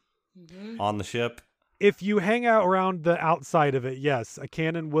cannons on the ship. If you hang out around the outside of it, yes, a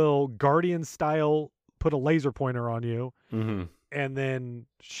cannon will Guardian style put a laser pointer on you, and then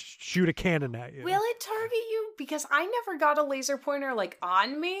shoot a cannon at you. Will it target you? Because I never got a laser pointer like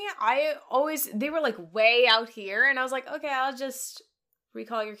on me. They were like way out here, and I was like, okay, I'll just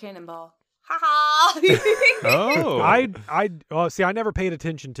recall your cannonball. Ha ha. Oh. I never paid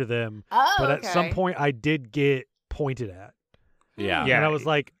attention to them, but at some point I did get pointed at. Yeah. And I was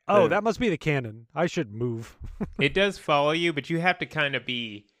like, oh, that must be the cannon. I should move. It does follow you, but you have to kind of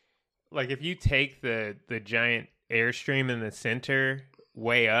be like, if you take the giant airstream in the center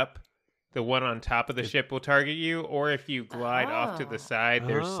way up, the one on top of the ship will target you. Or if you glide off to the side,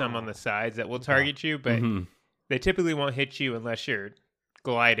 there's some on the sides that will target you, but they typically won't hit you unless you're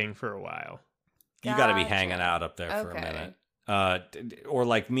gliding for a while. You got to be hanging out up there for a minute. Or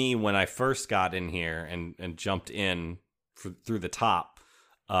like me, when I first got in here and jumped in through the top,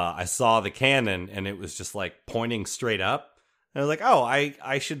 I saw the cannon and it was just like pointing straight up. And I was like, oh,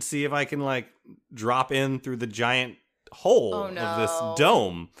 I should see if I can like drop in through the giant hole of this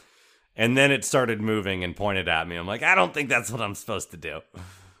dome. And then it started moving and pointed at me. I'm like, I don't think that's what I'm supposed to do.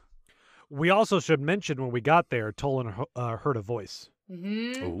 We also should mention when we got there, Tulin heard a voice.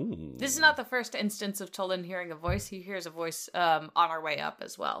 Ooh. This is not the first instance of Tulin hearing a voice. He hears a voice on our way up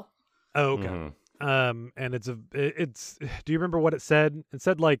as well. Oh, okay. And it's do you remember what it said? It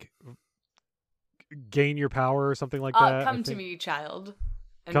said like gain your power or something like that. Come to me, child.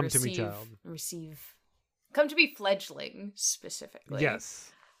 And come to me, child. Receive. Come to me, fledgling, specifically.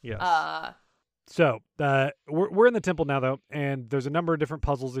 Yes. So we're in the temple now, though, and there's a number of different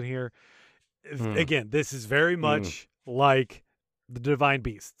puzzles in here. Again, this is very much like the Divine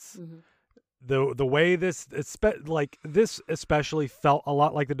Beasts. The way this especially felt a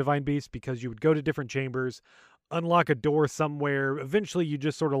lot like the Divine Beast, because you would go to different chambers, unlock a door somewhere. Eventually, you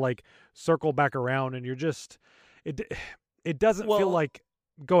just sort of like circle back around, and you're just it doesn't feel like.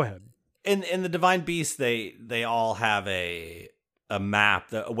 Go ahead. In the Divine Beasts, they all have a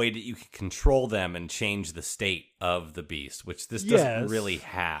map, a way that you can control them and change the state of the beast, which this doesn't really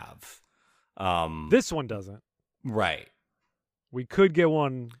have. This one doesn't. Right. We could get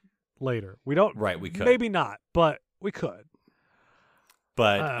one later. We don't. Right, we could. Maybe not, but we could.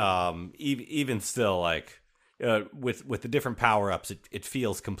 But even still, like with the different power ups, it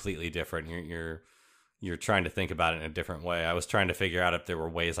feels completely different. You're trying to think about it in a different way. I was trying to figure out if there were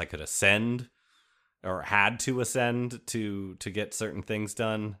ways I could ascend or had to ascend to get certain things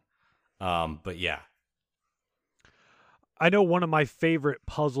done. But yeah, I know one of my favorite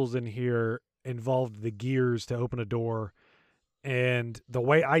puzzles in here involved the gears to open a door. And the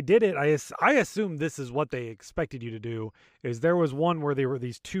way I did it, I assume this is what they expected you to do, is there was one where there were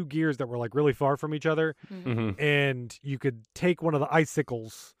these two gears that were like really far from each other, and you could take one of the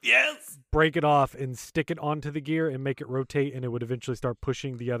icicles, break it off, and stick it onto the gear and make it rotate, and it would eventually start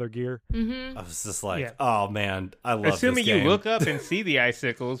pushing the other gear. I was just like, oh man, I love Assuming this game. you look up and see the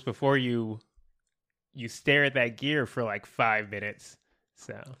icicles before you stare at that gear for like 5 minutes.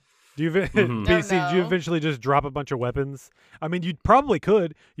 So... Do you, BC, do you eventually just drop a bunch of weapons? I mean, you probably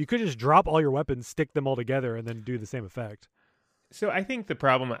could. You could just drop all your weapons, stick them all together, and then do the same effect. So I think the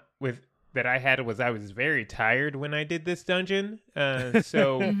problem that I had was I was very tired when I did this dungeon.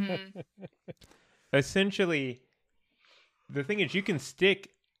 So essentially, the thing is you can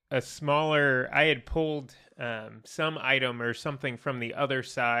stick a smaller... I had pulled some item or something from the other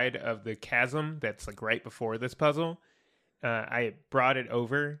side of the chasm that's like right before this puzzle. I brought it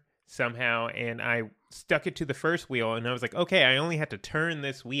over somehow, and I stuck it to the first wheel, and I was like, okay, I only have to turn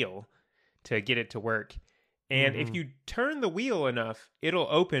this wheel to get it to work. And if you turn the wheel enough, it'll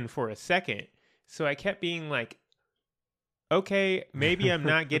open for a second. So I kept being like, okay, maybe I'm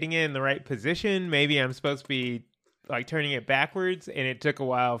not getting it in the right position. Maybe I'm supposed to be like turning it backwards. And it took a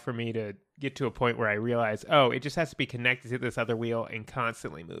while for me to get to a point where I realized, oh, it just has to be connected to this other wheel and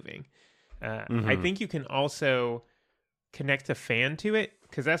constantly moving. I think you can also connect a fan to it,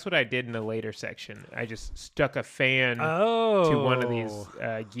 because that's what I did in a later section. I just stuck a fan to one of these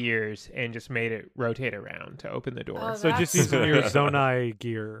gears and just made it rotate around to open the door. Oh, so just using your Zonai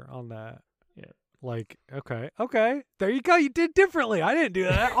gear on that. Yeah. Like, okay. There you go. You did differently. I didn't do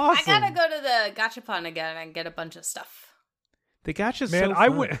that. Awesome. I gotta go to the gachapon again and get a bunch of stuff. The gacha's Man, so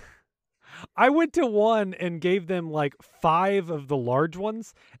fun. I went to one and gave them like 5 of the large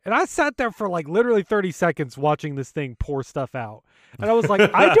ones, and I sat there for like literally 30 seconds watching this thing pour stuff out. And I was like,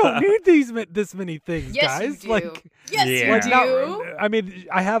 I don't need this many things, guys. You do. Like, you do. I mean,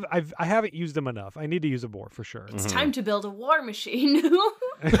 I haven't used them enough. I need to use them more for sure. It's time to build a war machine.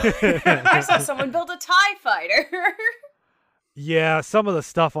 I saw someone build a TIE fighter. Yeah, some of the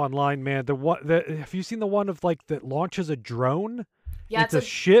stuff online, man. Have you seen the one of like that launches a drone? Yeah, it's a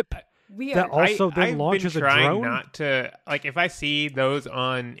ship. Weird. That also then launches a drone. I've been trying not to, like, if I see those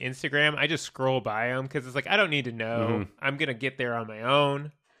on Instagram, I just scroll by them because it's like, I don't need to know. I'm going to get there on my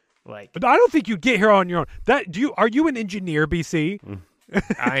own. Like, but I don't think you get here on your own. Are you an engineer, BC?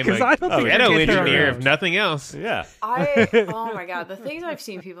 I'm a ghetto engineer, if nothing else. Yeah. Oh my God. The things I've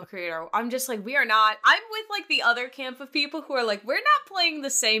seen people create I'm just like, I'm with like the other camp of people who are like, we're not playing the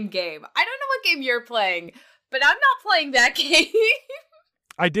same game. I don't know what game you're playing, but I'm not playing that game.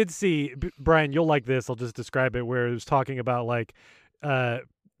 I did see, Brian, you'll like this. I'll just describe it, where it was talking about like,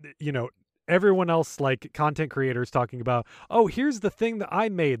 everyone else, like content creators talking about, oh, here's the thing that I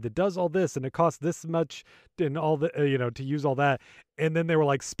made that does all this and it costs this much and all the, to use all that. And then they were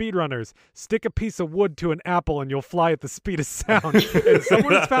like, speedrunners, stick a piece of wood to an apple and you'll fly at the speed of sound. And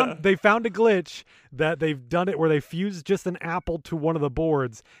someone found a glitch that they've done it where they fuse just an apple to one of the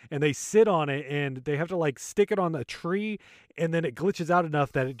boards and they sit on it and they have to like stick it on a tree, and then it glitches out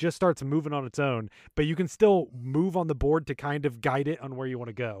enough that it just starts moving on its own. But you can still move on the board to kind of guide it on where you want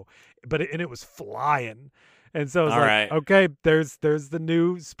to go. But it was flying. And so it's like, okay, there's the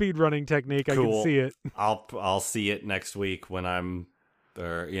new speed running technique. Cool. I can see it. I'll see it next week when I'm,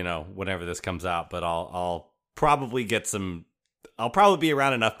 or whenever this comes out. But I'll probably get some. I'll probably be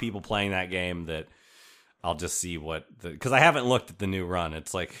around enough people playing that game that I'll just see because I haven't looked at the new run.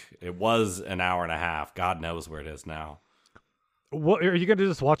 It's like it was an hour and a half. God knows where it is now. What are you going to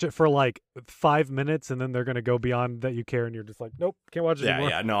just watch it for like 5 minutes and then they're going to go beyond that you care and you're just like, nope, can't watch it anymore?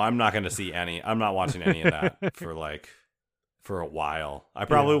 Yeah, no, I'm not going to see I'm not watching any of that for a while. I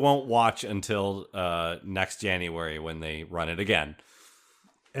probably won't watch until next January when they run it again.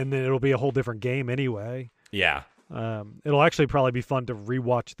 And then it'll be a whole different game anyway. Yeah. It'll actually probably be fun to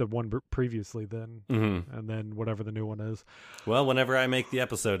rewatch the one previously then, Mm-hmm. and then whatever the new one is. Well, whenever I make the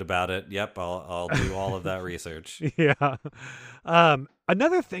episode about it, yep, I'll do all of that research. Yeah.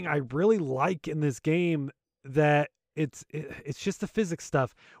 Another thing I really like in this game that it's just the physics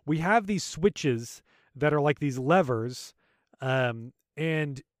stuff. We have these switches that are like these levers, and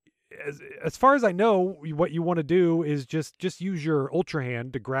as far as I know, what you want to do is just use your Ultra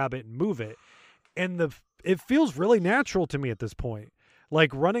Hand to grab it and move it, and it feels really natural to me at this point.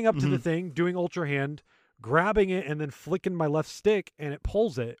 Like running up to the thing, doing Ultra Hand, grabbing it, and then flicking my left stick, and it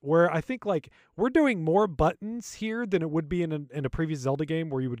pulls it. Where I think like we're doing more buttons here than it would be in a previous Zelda game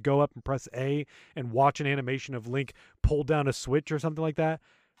where you would go up and press A and watch an animation of Link pull down a switch or something like that.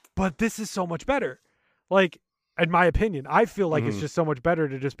 But this is so much better. Like, in my opinion, I feel like it's just so much better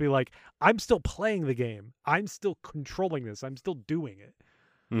to just be like, I'm still playing the game. I'm still controlling this. I'm still doing it.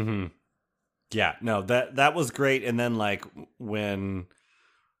 Mm-hmm. Yeah, no, that was great. And then like when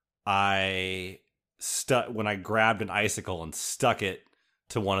I grabbed an icicle and stuck it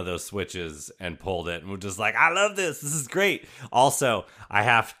to one of those switches and pulled it and was just like, I love this. This is great. Also, you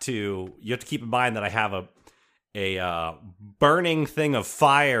have to keep in mind that I have a burning thing of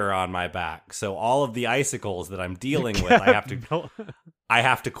fire on my back. So all of the icicles that I'm dealing with, I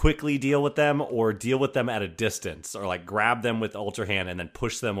have to quickly deal with them or deal with them at a distance or like grab them with Ultra Hand and then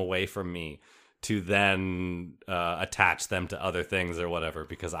push them away from me to then attach them to other things or whatever,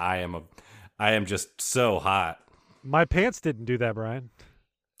 because I am just so hot. My pants didn't do that, Brian.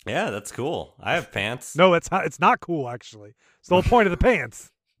 Yeah, that's cool. I have pants. No, it's not cool, actually. It's the whole point of the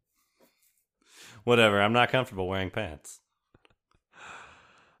pants. Whatever. I'm not comfortable wearing pants.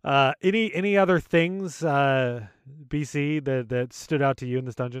 Any other things, BC, that stood out to you in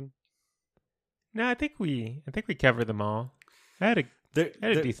this dungeon? No, I think we covered them all. I had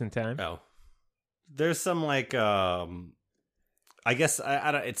a decent time. Oh, there's some like I guess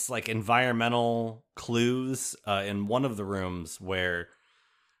I don't. It's like environmental clues in one of the rooms where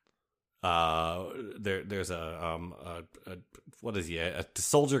there's a what is he, a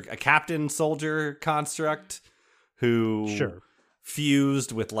captain soldier construct who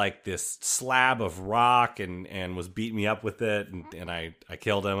fused with like this slab of rock and was beating me up with it, and I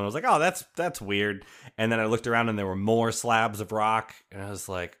killed him, and I was like, oh, that's weird. And then I looked around and there were more slabs of rock, and I was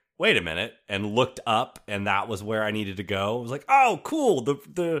like, wait a minute, and looked up, and that was where I needed to go. I was like, oh, cool,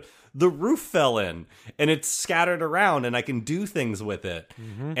 the roof fell in, and it's scattered around, and I can do things with it.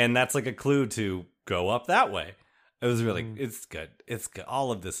 And that's like a clue to go up that way. It was really, it's good. It's good.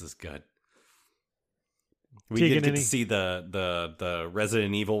 All of this is good. We did get to see the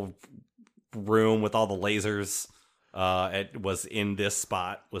Resident Evil room with all the lasers. It was in this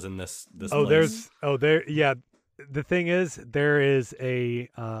spot. Was in this. Yeah. The thing is, there is a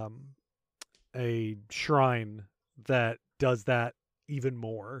shrine that does that even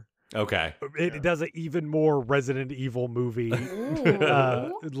more. Okay. It does an even more Resident Evil movie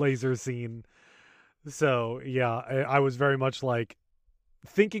laser scene. So yeah, I was very much like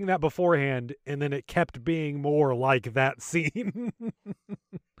thinking that beforehand, and then it kept being more like that scene.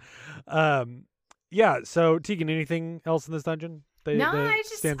 Yeah. So Tegan, anything else in this dungeon? Stands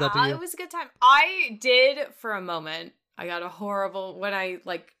out to you? It was a good time. I did for a moment. I got a horrible when I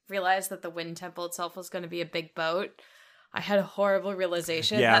like realized that the Wind Temple itself was going to be a big boat. I had a horrible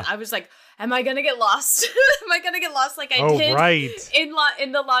realization that I was like, am I going to get lost? Am I going to get lost like I did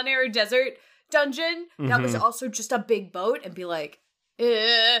in the La Nera Desert dungeon? That was also just a big boat and be like,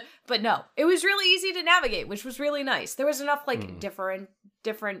 but no, it was really easy to navigate, which was really nice. There was enough like different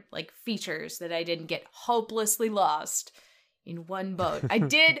like features that I didn't get hopelessly lost in one boat. I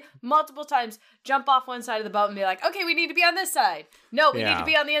did multiple times jump off one side of the boat and be like, okay, we need to be on this side. No, we need to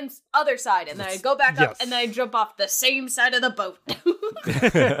be on the other side. And then I'd go back up and then I'd jump off the same side of the boat.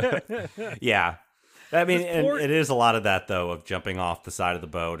 Yeah. I mean, it is a lot of that, though, of jumping off the side of the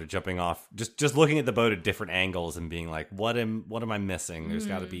boat or jumping off, just looking at the boat at different angles and being like, what am I missing? There's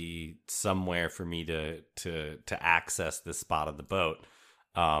got to be somewhere for me to access this spot of the boat.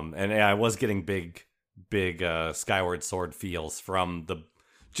 And I was getting big Skyward Sword feels from the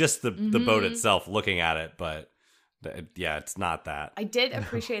boat itself, looking at it, but yeah, it's not that. I did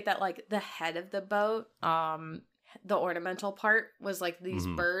appreciate that, like the head of the boat, the ornamental part was like these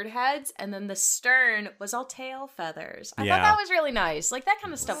bird heads, and then the stern was all tail feathers. I thought that was really nice. Like that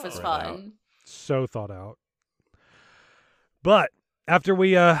kind of stuff was fun. So thought out. But after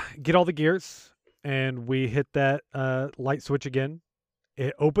we get all the gears and we hit that light switch again,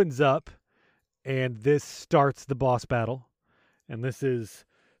 it opens up, and this starts the boss battle. And this is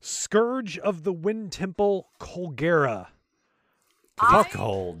Scourge of the Wind Temple Colgera. 'Cause it's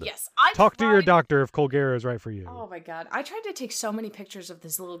cold. Yes, Talk to your doctor if Colgera is right for you. Oh my god. I tried to take so many pictures of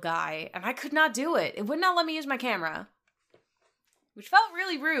this little guy, and I could not do it. It would not let me use my camera, which felt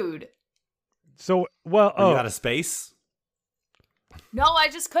really rude. So, well, Were you out of space? No, I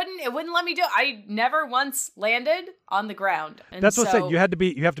just couldn't. It wouldn't let me do it. I never once landed on the ground. And that's what I said. You have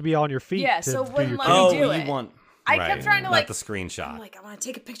to be on your feet. Yeah, to so it do wouldn't your let camera. me do it. I kept trying to not the screenshot. I'm like, I want to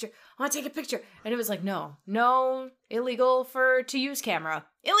take a picture. And it was like, no, illegal to use camera.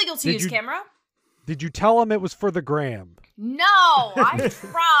 Illegal to use camera. Did you tell him it was for the gram? No, I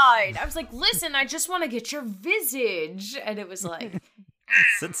tried. I was like, listen, I just want to get your visage. And it was like,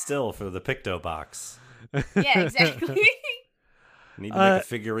 sit still for the picto box. Yeah, exactly. Need to make a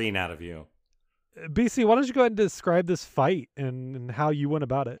figurine out of you. BC, why don't you go ahead and describe this fight and how you went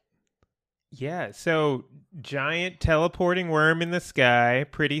about it? Yeah, so giant teleporting worm in the sky,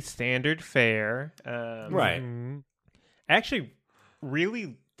 pretty standard fare. Right. I actually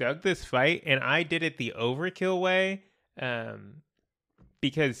really dug this fight, and I did it the overkill way,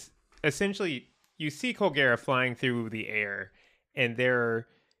 because essentially you see Colgera flying through the air, and there are,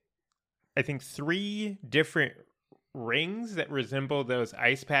 I think, 3 different rings that resemble those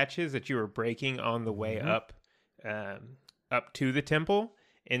ice patches that you were breaking on the way up to the temple.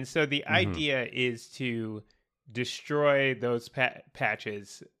 And so the idea is to destroy those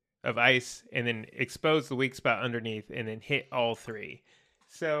patches of ice and then expose the weak spot underneath and then hit all 3.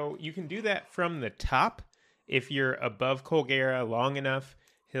 So you can do that from the top. If you're above Colgera long enough,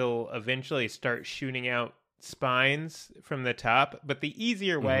 he'll eventually start shooting out spines from the top. But the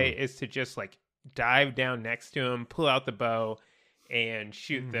easier way is to just like dive down next to him, pull out the bow, and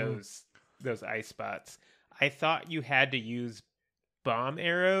shoot those ice spots. I thought you had to use bomb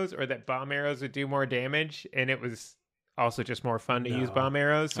arrows, or that bomb arrows would do more damage, and it was also just more fun to use bomb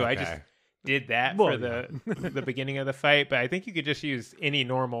arrows. So I just did that for the beginning of the fight. But I think you could just use any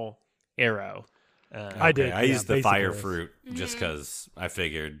normal arrow. I did. I used the fire fruit just because I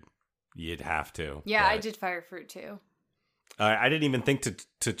figured you'd have to. Yeah, I did fire fruit too. I didn't even think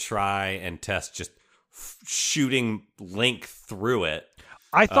to try and test just shooting Link through it.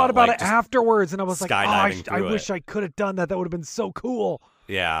 I thought about it afterwards, and I was like, skydiving I wish I could have done that. That would have been so cool.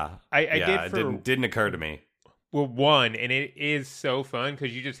 Yeah. I did. It didn't occur to me. Well, one, and it is so fun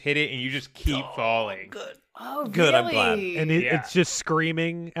because you just hit it and you just keep falling. Good. Oh, Good, really? I'm glad. And it's just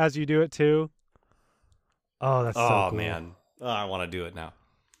screaming as you do it, too. Oh, that's so cool. Oh, man. Oh, I want to do it now.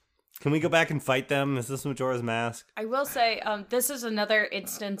 Can we go back and fight them? Is this Majora's Mask? I will say, this is another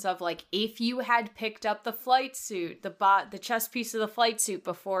instance of like, if you had picked up the flight suit, the chest piece of the flight suit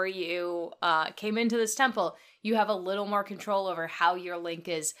before you came into this temple, you have a little more control over how your Link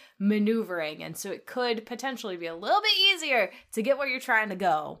is maneuvering, and so it could potentially be a little bit easier to get where you're trying to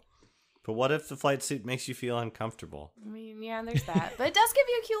go. But what if the flight suit makes you feel uncomfortable? I mean, yeah, there's that. But it does give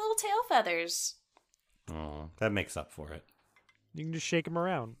you cute little tail feathers. Oh, that makes up for it. You can just shake them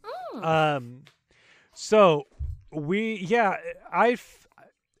around. So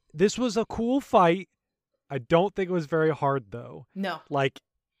this was a cool fight. I don't think it was very hard though. No. Like,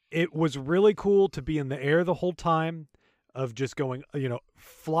 it was really cool to be in the air the whole time, of just going,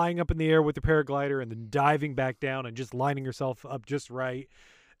 flying up in the air with the paraglider and then diving back down and just lining yourself up just right.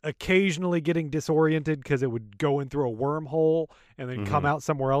 Occasionally getting disoriented because it would go in through a wormhole and then come out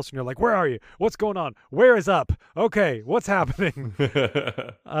somewhere else, and you're like, where are you? What's going on? Where is up? Okay, what's happening?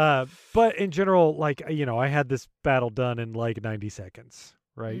 But in general, like, I had this battle done in like 90 seconds,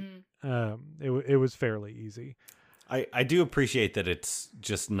 right? It was fairly easy. I do appreciate that it's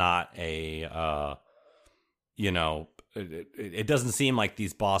just not a, it doesn't seem like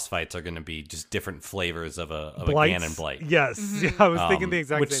these boss fights are going to be just different flavors of a Ganon Blight. Yes, I was thinking the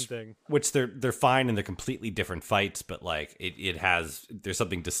exact same thing. Which they're fine, and they're completely different fights, but like there's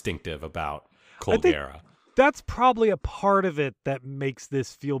something distinctive about Colgera. That's probably a part of it that makes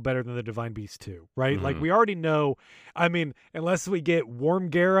this feel better than the Divine Beast 2, right? Like, we already know. I mean, unless we get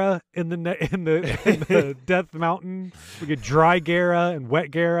Warm Gera in the Death Mountain, we get Dry Gera and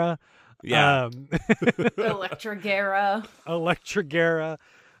Wet Gera. Yeah. Electrogera.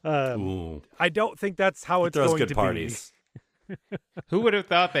 I don't think that's how it's going to parties. be. Who would have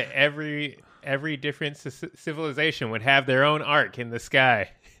thought that every different civilization would have their own arc in the sky?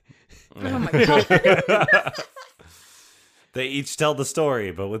 Oh my god. They each tell the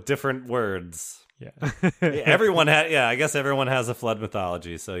story, but with different words. Yeah. I guess everyone has a flood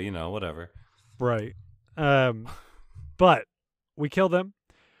mythology, so whatever. Right. But we kill them.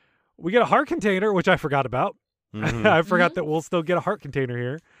 We get a heart container, which I forgot about. I forgot that we'll still get a heart container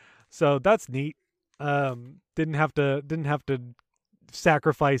here, so that's neat. Didn't have to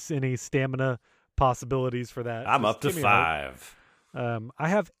sacrifice any stamina possibilities for that. I'm up to 5. I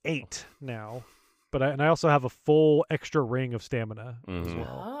have 8 now, but I also have a full extra ring of stamina as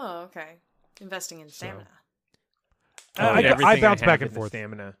well. Oh, okay. Investing in stamina. I bounce back and forth.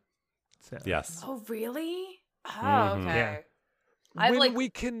 Stamina. So. Yes. Oh, really? Oh, okay. Yeah. I've When we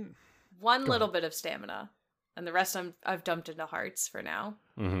can one little bit of stamina, and the rest I've dumped into hearts for now.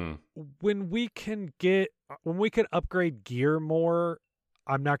 Mm-hmm. when we can upgrade gear more,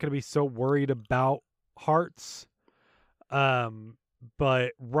 I'm not going to be so worried about hearts.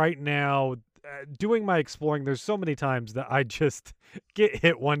 But right now, doing my exploring, there's so many times that I just get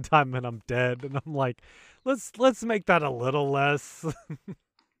hit one time and I'm dead, and I'm like, let's make that a little less.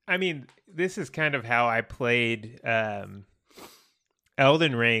 I mean, this is kind of how I played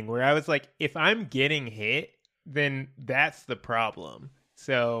Elden Ring, where I was like, if I'm getting hit, then that's the problem.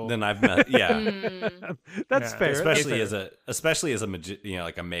 So Then I've met, That's fair. especially as a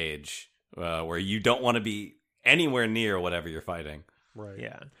like a mage, where you don't want to be anywhere near whatever you're fighting. Right.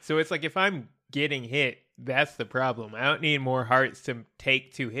 yeah. So it's like if I'm getting hit, that's the problem. I don't need more hearts to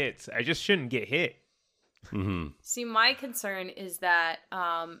take 2 hits. I just shouldn't get hit. Mm-hmm. See, my concern is that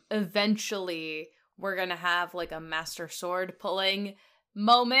eventually we're going to have like a master sword pulling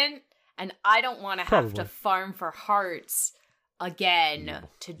moment, and I don't want to have to farm for hearts again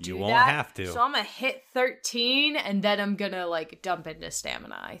to do that. You won't have to. So I'm going to hit 13, and then I'm going to like dump into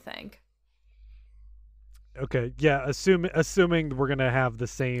stamina, I think. Okay. Yeah. Assuming we're gonna have the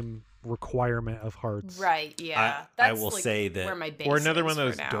same requirement of hearts. Right, yeah. I That's will like say that, where my base Or another is one of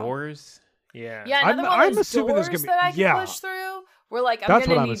those for now. doors. Yeah. Yeah, another one I'm of those assuming there's doors gonna be- that I can yeah. push through. We're like, That's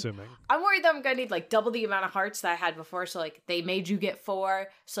what I'm need, assuming. I'm worried that I'm gonna need like double the amount of hearts that I had before. So like they made you get 4,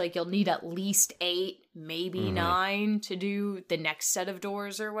 so like you'll need at least 8, maybe 9 to do the next set of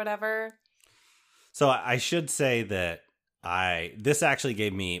doors or whatever. So I should say that this actually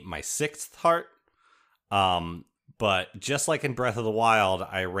gave me my 6th heart. But just like in Breath of the Wild,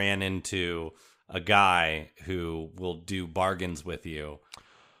 I ran into a guy who will do bargains with you.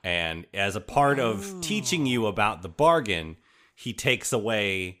 And as a part of teaching you about the bargain, he took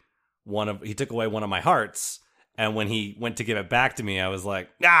away one of my hearts. And when he went to give it back to me, I was like,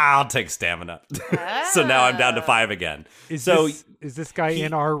 I'll take stamina. So now I'm down to 5 again. Is this guy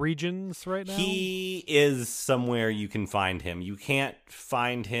in our regions right now? He is somewhere you can find him. You can't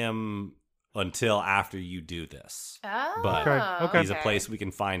find him until after you do this. Oh, But Okay. he's a place we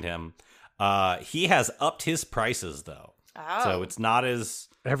can find him. He has upped his prices, though. Oh. So it's not as...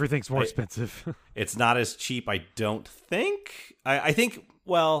 Everything's more expensive. It's not as cheap, I don't think. I think,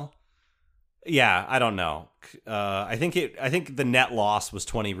 well... Yeah, I don't know. I think the net loss was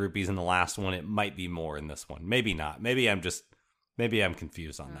 20 rupees in the last one. It might be more in this one. Maybe not. Maybe I'm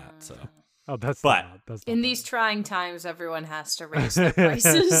confused on that. So... Oh, that's But- not in bad. these trying times, everyone has to raise their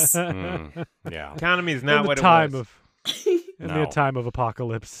prices. Yeah. Economy is not in what the time it was. in the time of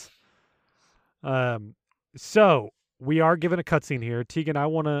apocalypse. So we are given a cutscene here. Tegan, I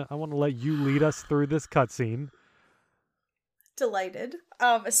wanna let you lead us through this cutscene. Delighted.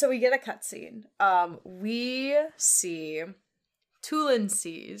 So we get a cutscene. We see Tulin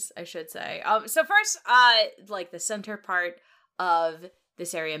sees, I should say. So first, like the center part of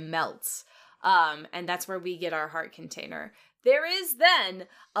this area melts. And that's where we get our heart container. There is then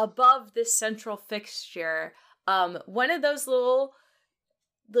above this central fixture, one of those little,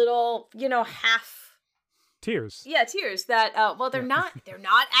 half Tears. Yeah, tears that they're not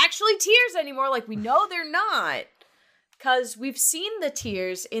actually tears anymore. Like we know they're not. Cause we've seen the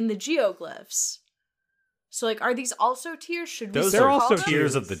tears in the geoglyphs. So like are these also tears? Should we Those still are call also them?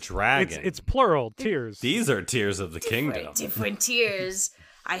 tears of the dragon. It's plural tears. These are tears of the kingdom. Different tears.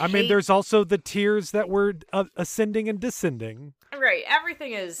 I mean, there's also the tears that were ascending and descending. Right.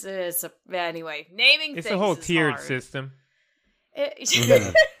 Everything is anyway. Naming It's things a whole is tiered hard. system.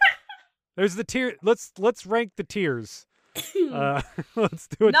 There's the tier. Let's rank the tiers. Let's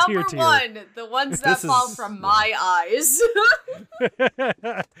do a Number tier. 1, the ones that fall from my eyes.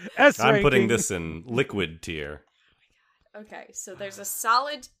 I'm putting this in liquid tier. Okay, so there's a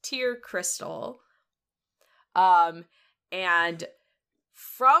solid tier crystal. And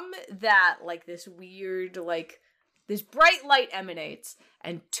from that, like this weird, like this bright light emanates,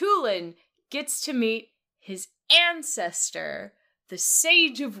 and Tulin gets to meet his ancestor, the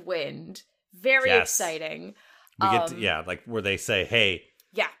Sage of Wind. Very Yes. exciting. We get to, like where they say, hey,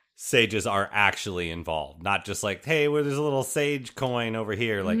 Yeah. sages are actually involved. Not just like, hey, well, there's a little sage coin over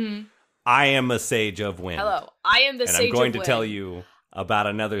here. Like, I am a sage of wind. Hello, I am the and Sage I'm going of to Wind. tell you about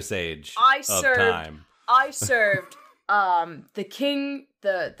another sage I served time. the king,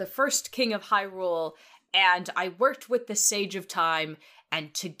 the first king of Hyrule, and I worked with the Sage of Time,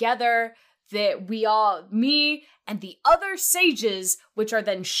 and together that me and the other sages, which are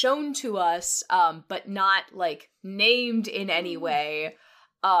then shown to us, but not like named in any way,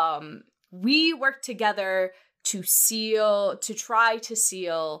 we work together to try to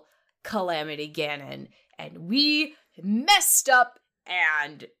seal Calamity Ganon, and we messed up,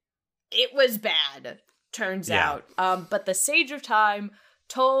 and it was bad, turns out. But the Sage of Time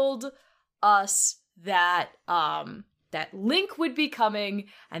told us that that Link would be coming,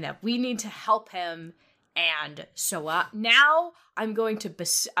 and that we need to help him. And so now I'm going to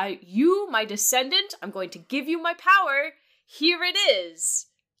you, my descendant, I'm going to give you my power. Here it is.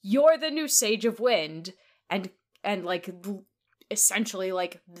 You're the new Sage of Wind, and like essentially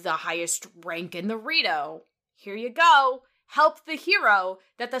like the highest rank in the Rito. Here you go. Help the hero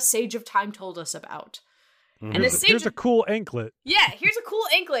that the Sage of Time told us about. Mm-hmm. And here's a cool anklet. Yeah, here's a cool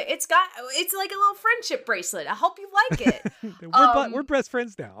anklet. It's like a little friendship bracelet. I hope you like it. We're best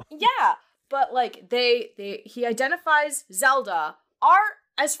friends now. Yeah, but like he identifies Zelda.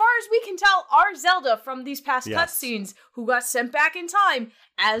 As far as we can tell, our Zelda from these past cutscenes, who got sent back in time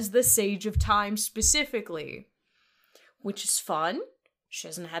as the Sage of Time specifically, which is fun. She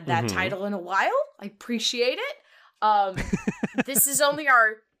hasn't had that title in a while. I appreciate it. This is only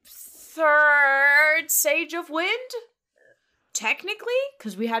our third Sage of Wind, technically,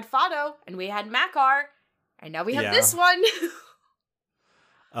 because we had Fado and we had Makar, and now we have this one.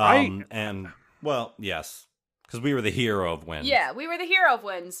 Yes, because we were the hero of Winds. Yeah, we were the hero of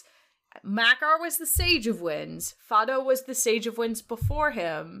Winds. Makar was the Sage of Winds. Fado was the Sage of Winds before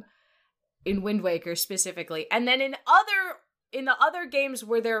him, in Wind Waker specifically, and then in the other games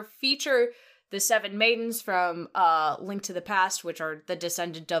where they feature the Seven Maidens from Link to the Past, which are the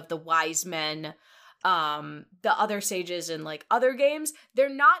descendant of the wise men, the other sages in like other games, they're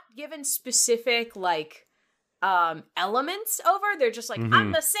not given specific like elements over. They're just like,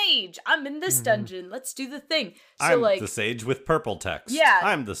 I'm the sage. I'm in this dungeon. Let's do the thing. So I'm like the sage with purple text. Yeah.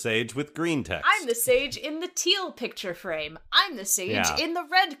 I'm the sage with green text. I'm the sage in the teal picture frame. I'm the sage in the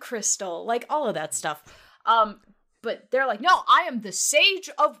red crystal. Like all of that stuff. But they're like, no, I am the Sage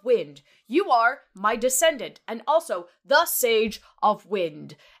of Wind. You are my descendant, and also the Sage of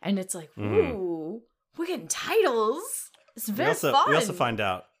Wind. And it's like, ooh, we're getting titles. It's very fun. We also find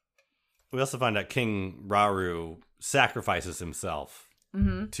out King Rauru sacrifices himself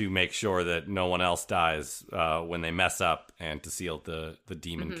to make sure that no one else dies when they mess up, and to seal the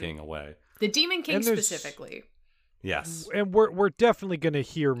Demon King away. The Demon King specifically. Yes, and we're definitely going to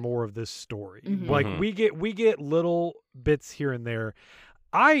hear more of this story. Like we get little bits here and there.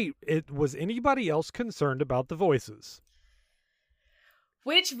 Was anybody else concerned about the voices?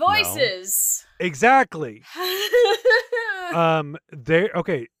 Which voices? No. Exactly. That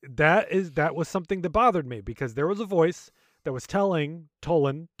was something that bothered me, because there was a voice that was telling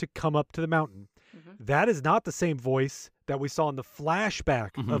Tulin to come up to the mountain. That is not the same voice that we saw in the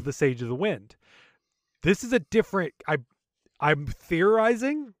flashback of the Sage of the Wind. This is a different... I'm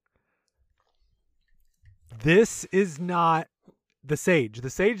theorizing. This is not the Sage.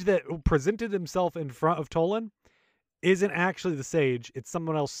 The Sage that presented himself in front of Tulin isn't actually the Sage. It's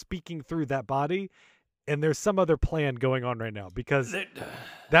someone else speaking through that body. And there's some other plan going on right now, because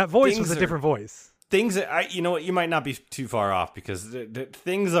that voice was a different voice. Things... you know what? You might not be too far off, because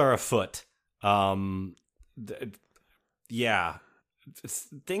things are afoot. Things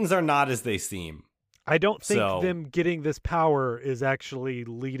are not as they seem. I don't think them getting this power is actually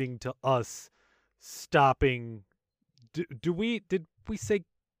leading to us stopping. Did we say,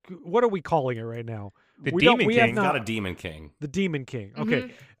 what are we calling it right now? The Demon King. Got a Demon King. The Demon King.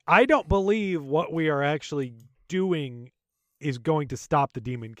 Okay. I don't believe what we are actually doing is going to stop the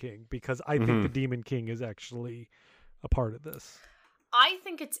Demon King, because I think the Demon King is actually a part of this. I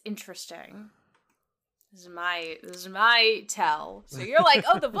think it's interesting. This is my tell. So you're like,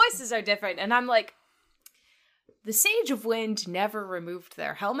 oh, the voices are different. And I'm like, the Sage of Wind never removed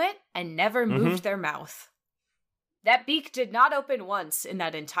their helmet and never moved their mouth. That beak did not open once in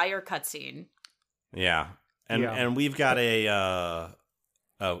that entire cutscene. Yeah. And we've got a...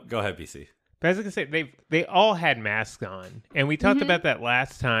 go ahead, BC. But I was going to say, they all had masks on. And we talked about that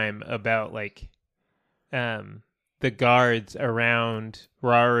last time, about like the guards around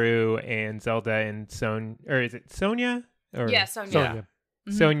Rauru and Zelda and or is it Sonia? Yeah, Sonia.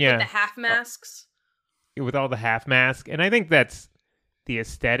 Sonia. With the half masks. With all the half mask. And I think that's the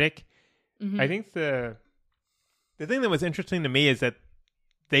aesthetic. I think the thing that was interesting to me is that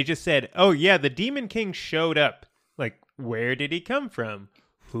they just said, oh yeah, the Demon King showed up. Like, where did he come from?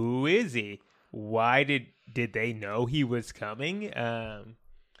 Who is he? Why did they know he was coming?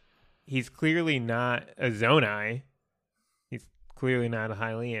 He's clearly not a Zonai. He's clearly not a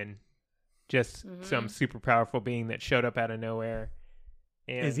Hylian. just some super powerful being that showed up out of nowhere.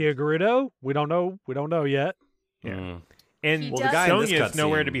 And, is he a Gerudo? We don't know. We don't know yet. Yeah. And the guy in this Sonya's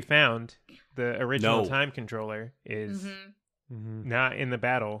nowhere cutscene- to be found. The original No. time controller is Mm-hmm. not in the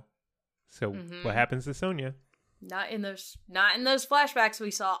battle. So what happens to Sonya? Not in those flashbacks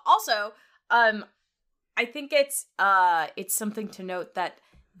we saw. Also, I think it's something to note that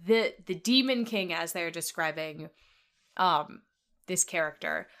the Demon King, as they're describing this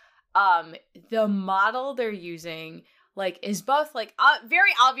character, the model they're using like is both like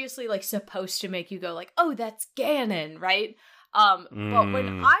very obviously like supposed to make you go like, oh, that's Ganon, right? But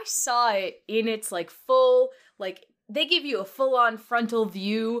when I saw it in its like full, like they give you a full on frontal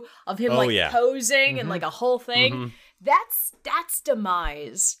view of him posing and like a whole thing. That's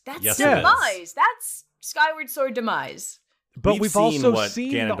Demise. That's Demise. That's Skyward Sword Demise. But we've also what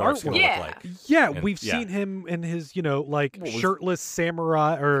seen the Ganondorf's artwork. gonna look like. Yeah, we've seen him in his, shirtless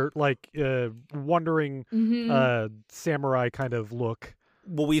samurai or like wandering samurai kind of look.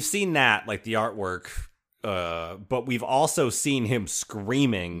 Well, we've seen that, like the artwork, but we've also seen him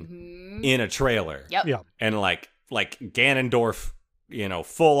screaming in a trailer. Yep. Yeah. And like Ganondorf,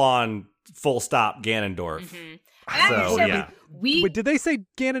 full on, full stop Ganondorf. So yeah, Wait, did they say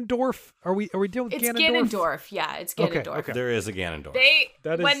Ganondorf? Are we dealing with it's Ganondorf? Ganondorf. Yeah, it's Ganondorf. Okay. there is a Ganondorf.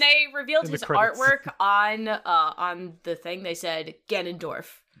 When they revealed in his the credits. artwork on the thing, they said Ganondorf.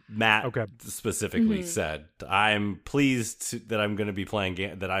 Matt specifically said, "I'm pleased that I'm going to be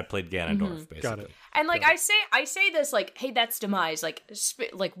playing that I played Ganondorf." Basically, Got it. And like I say this like, hey, that's Demise.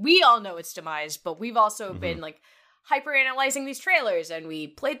 Like we all know it's Demise, but we've also been like hyper analyzing these trailers, and we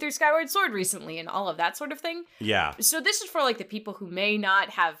played through Skyward Sword recently, and all of that sort of thing. Yeah. So this is for like the people who may not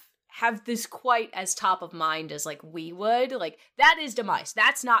have this quite as top of mind as like we would. Like that is Demise.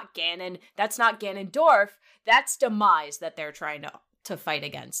 That's not Ganon. That's not Ganondorf. That's Demise that they're trying to fight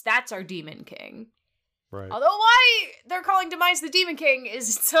against. That's our Demon King. Right. Although why they're calling Demise the Demon King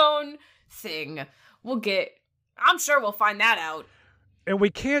is its own thing. I'm sure we'll find that out. And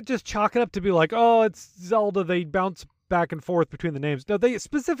we can't just chalk it up to be like, oh, it's Zelda. They bounce back and forth between the names. No, they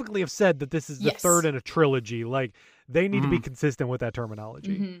specifically have said that this is the third in a trilogy. Like, they need to be consistent with that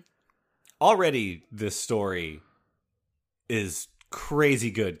terminology. Already, this story is crazy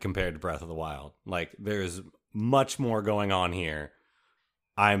good compared to Breath of the Wild. Like, there's much more going on here.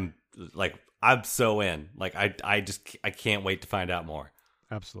 I'm so in. Like, I can't wait to find out more.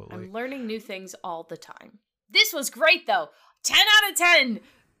 Absolutely. I'm learning new things all the time. This was great, though. 10 out of 10.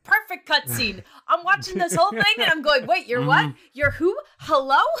 Perfect cutscene. I'm watching this whole thing and I'm going, wait, you're what? You're who?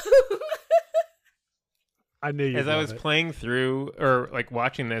 Hello? I knew you. As I was playing through or like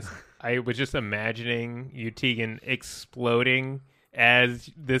watching this, I was just imagining you, Tegan, exploding as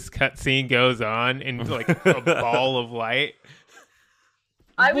this cutscene goes on into like a ball of light.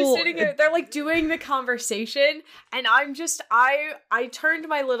 I was sitting there, they're like doing the conversation, and I'm just, I turned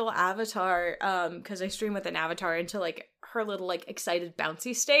my little avatar, because I stream with an avatar, into like her little like excited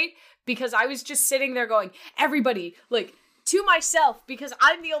bouncy state, because I was just sitting there going, everybody, like, to myself, because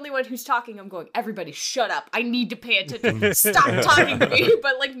I'm the only one who's talking, I'm going, everybody shut up, I need to pay attention, stop talking to me,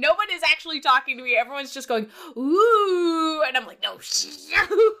 but like no one is actually talking to me, everyone's just going, ooh, and I'm like, no,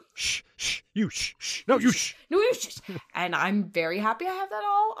 shh, you shh, no, you shh. No, you shh. And I'm very happy I have that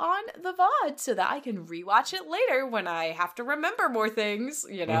all on the VOD so that I can rewatch it later when I have to remember more things,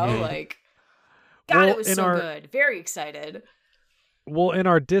 like, God, it was so good. Very excited. Well, in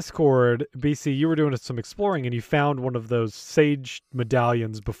our Discord, BC, you were doing some exploring and you found one of those sage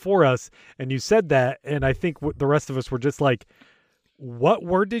medallions before us, and you said that, and I think the rest of us were just like, what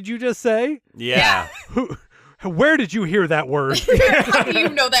word did you just say? Yeah. Where did you hear that word? How do you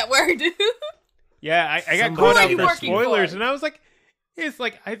know that word? Yeah, I got caught up for spoilers, and I was like,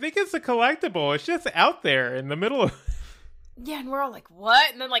 I think it's a collectible. It's just out there in the middle of... Yeah, and we're all like,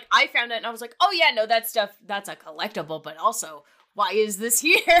 what? And then like I found it, and I was like, oh yeah, no, that stuff, that's a collectible, but also... why is this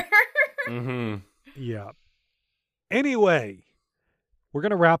here? Yeah. Anyway, we're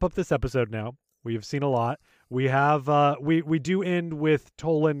going to wrap up this episode now. We have seen a lot. We have, we do end with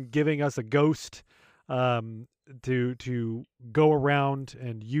Tulin giving us a ghost to go around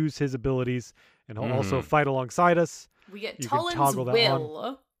and use his abilities, and he'll also fight alongside us. We get You Tulin's can toggle that will.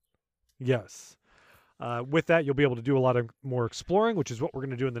 on. Yes. With that, you'll be able to do a lot of more exploring, which is what we're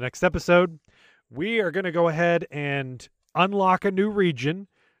going to do in the next episode. We are going to go ahead and unlock a new region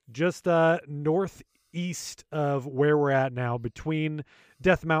just northeast of where we're at now, between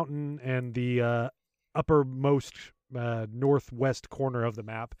Death Mountain and the uppermost northwest corner of the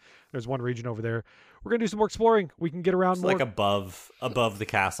map. There's one region over there. We're gonna do some more exploring. We can get around It's more. like above the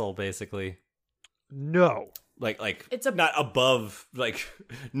castle, basically. No. like it's not above, like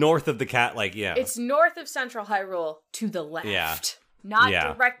north of the cat. Like it's north of Central Hyrule to the left. Yeah. Not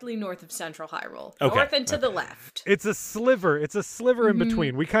directly north of Central Hyrule. Okay. North and to the left. It's a sliver. It's a sliver in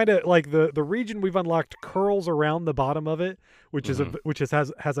between. We kind of like the region we've unlocked curls around the bottom of it, which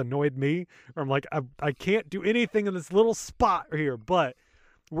has annoyed me. Or I'm like, I can't do anything in this little spot here. But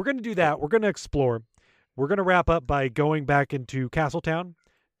we're gonna do that. We're gonna explore. We're gonna wrap up by going back into Castletown,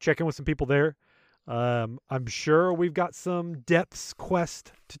 checking with some people there. I'm sure we've got some depths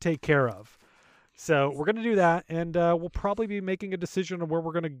quest to take care of. So we're going to do that, and we'll probably be making a decision on where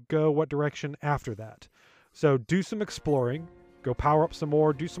we're going to go, what direction after that. So do some exploring, go power up some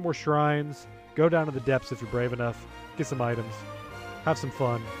more, do some more shrines, go down to the depths if you're brave enough, get some items, have some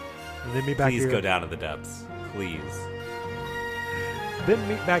fun, and then meet back here. Please go down to the depths. Please. Then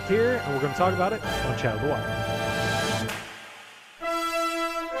meet back here, and we're going to talk about it on Chat of the Wild.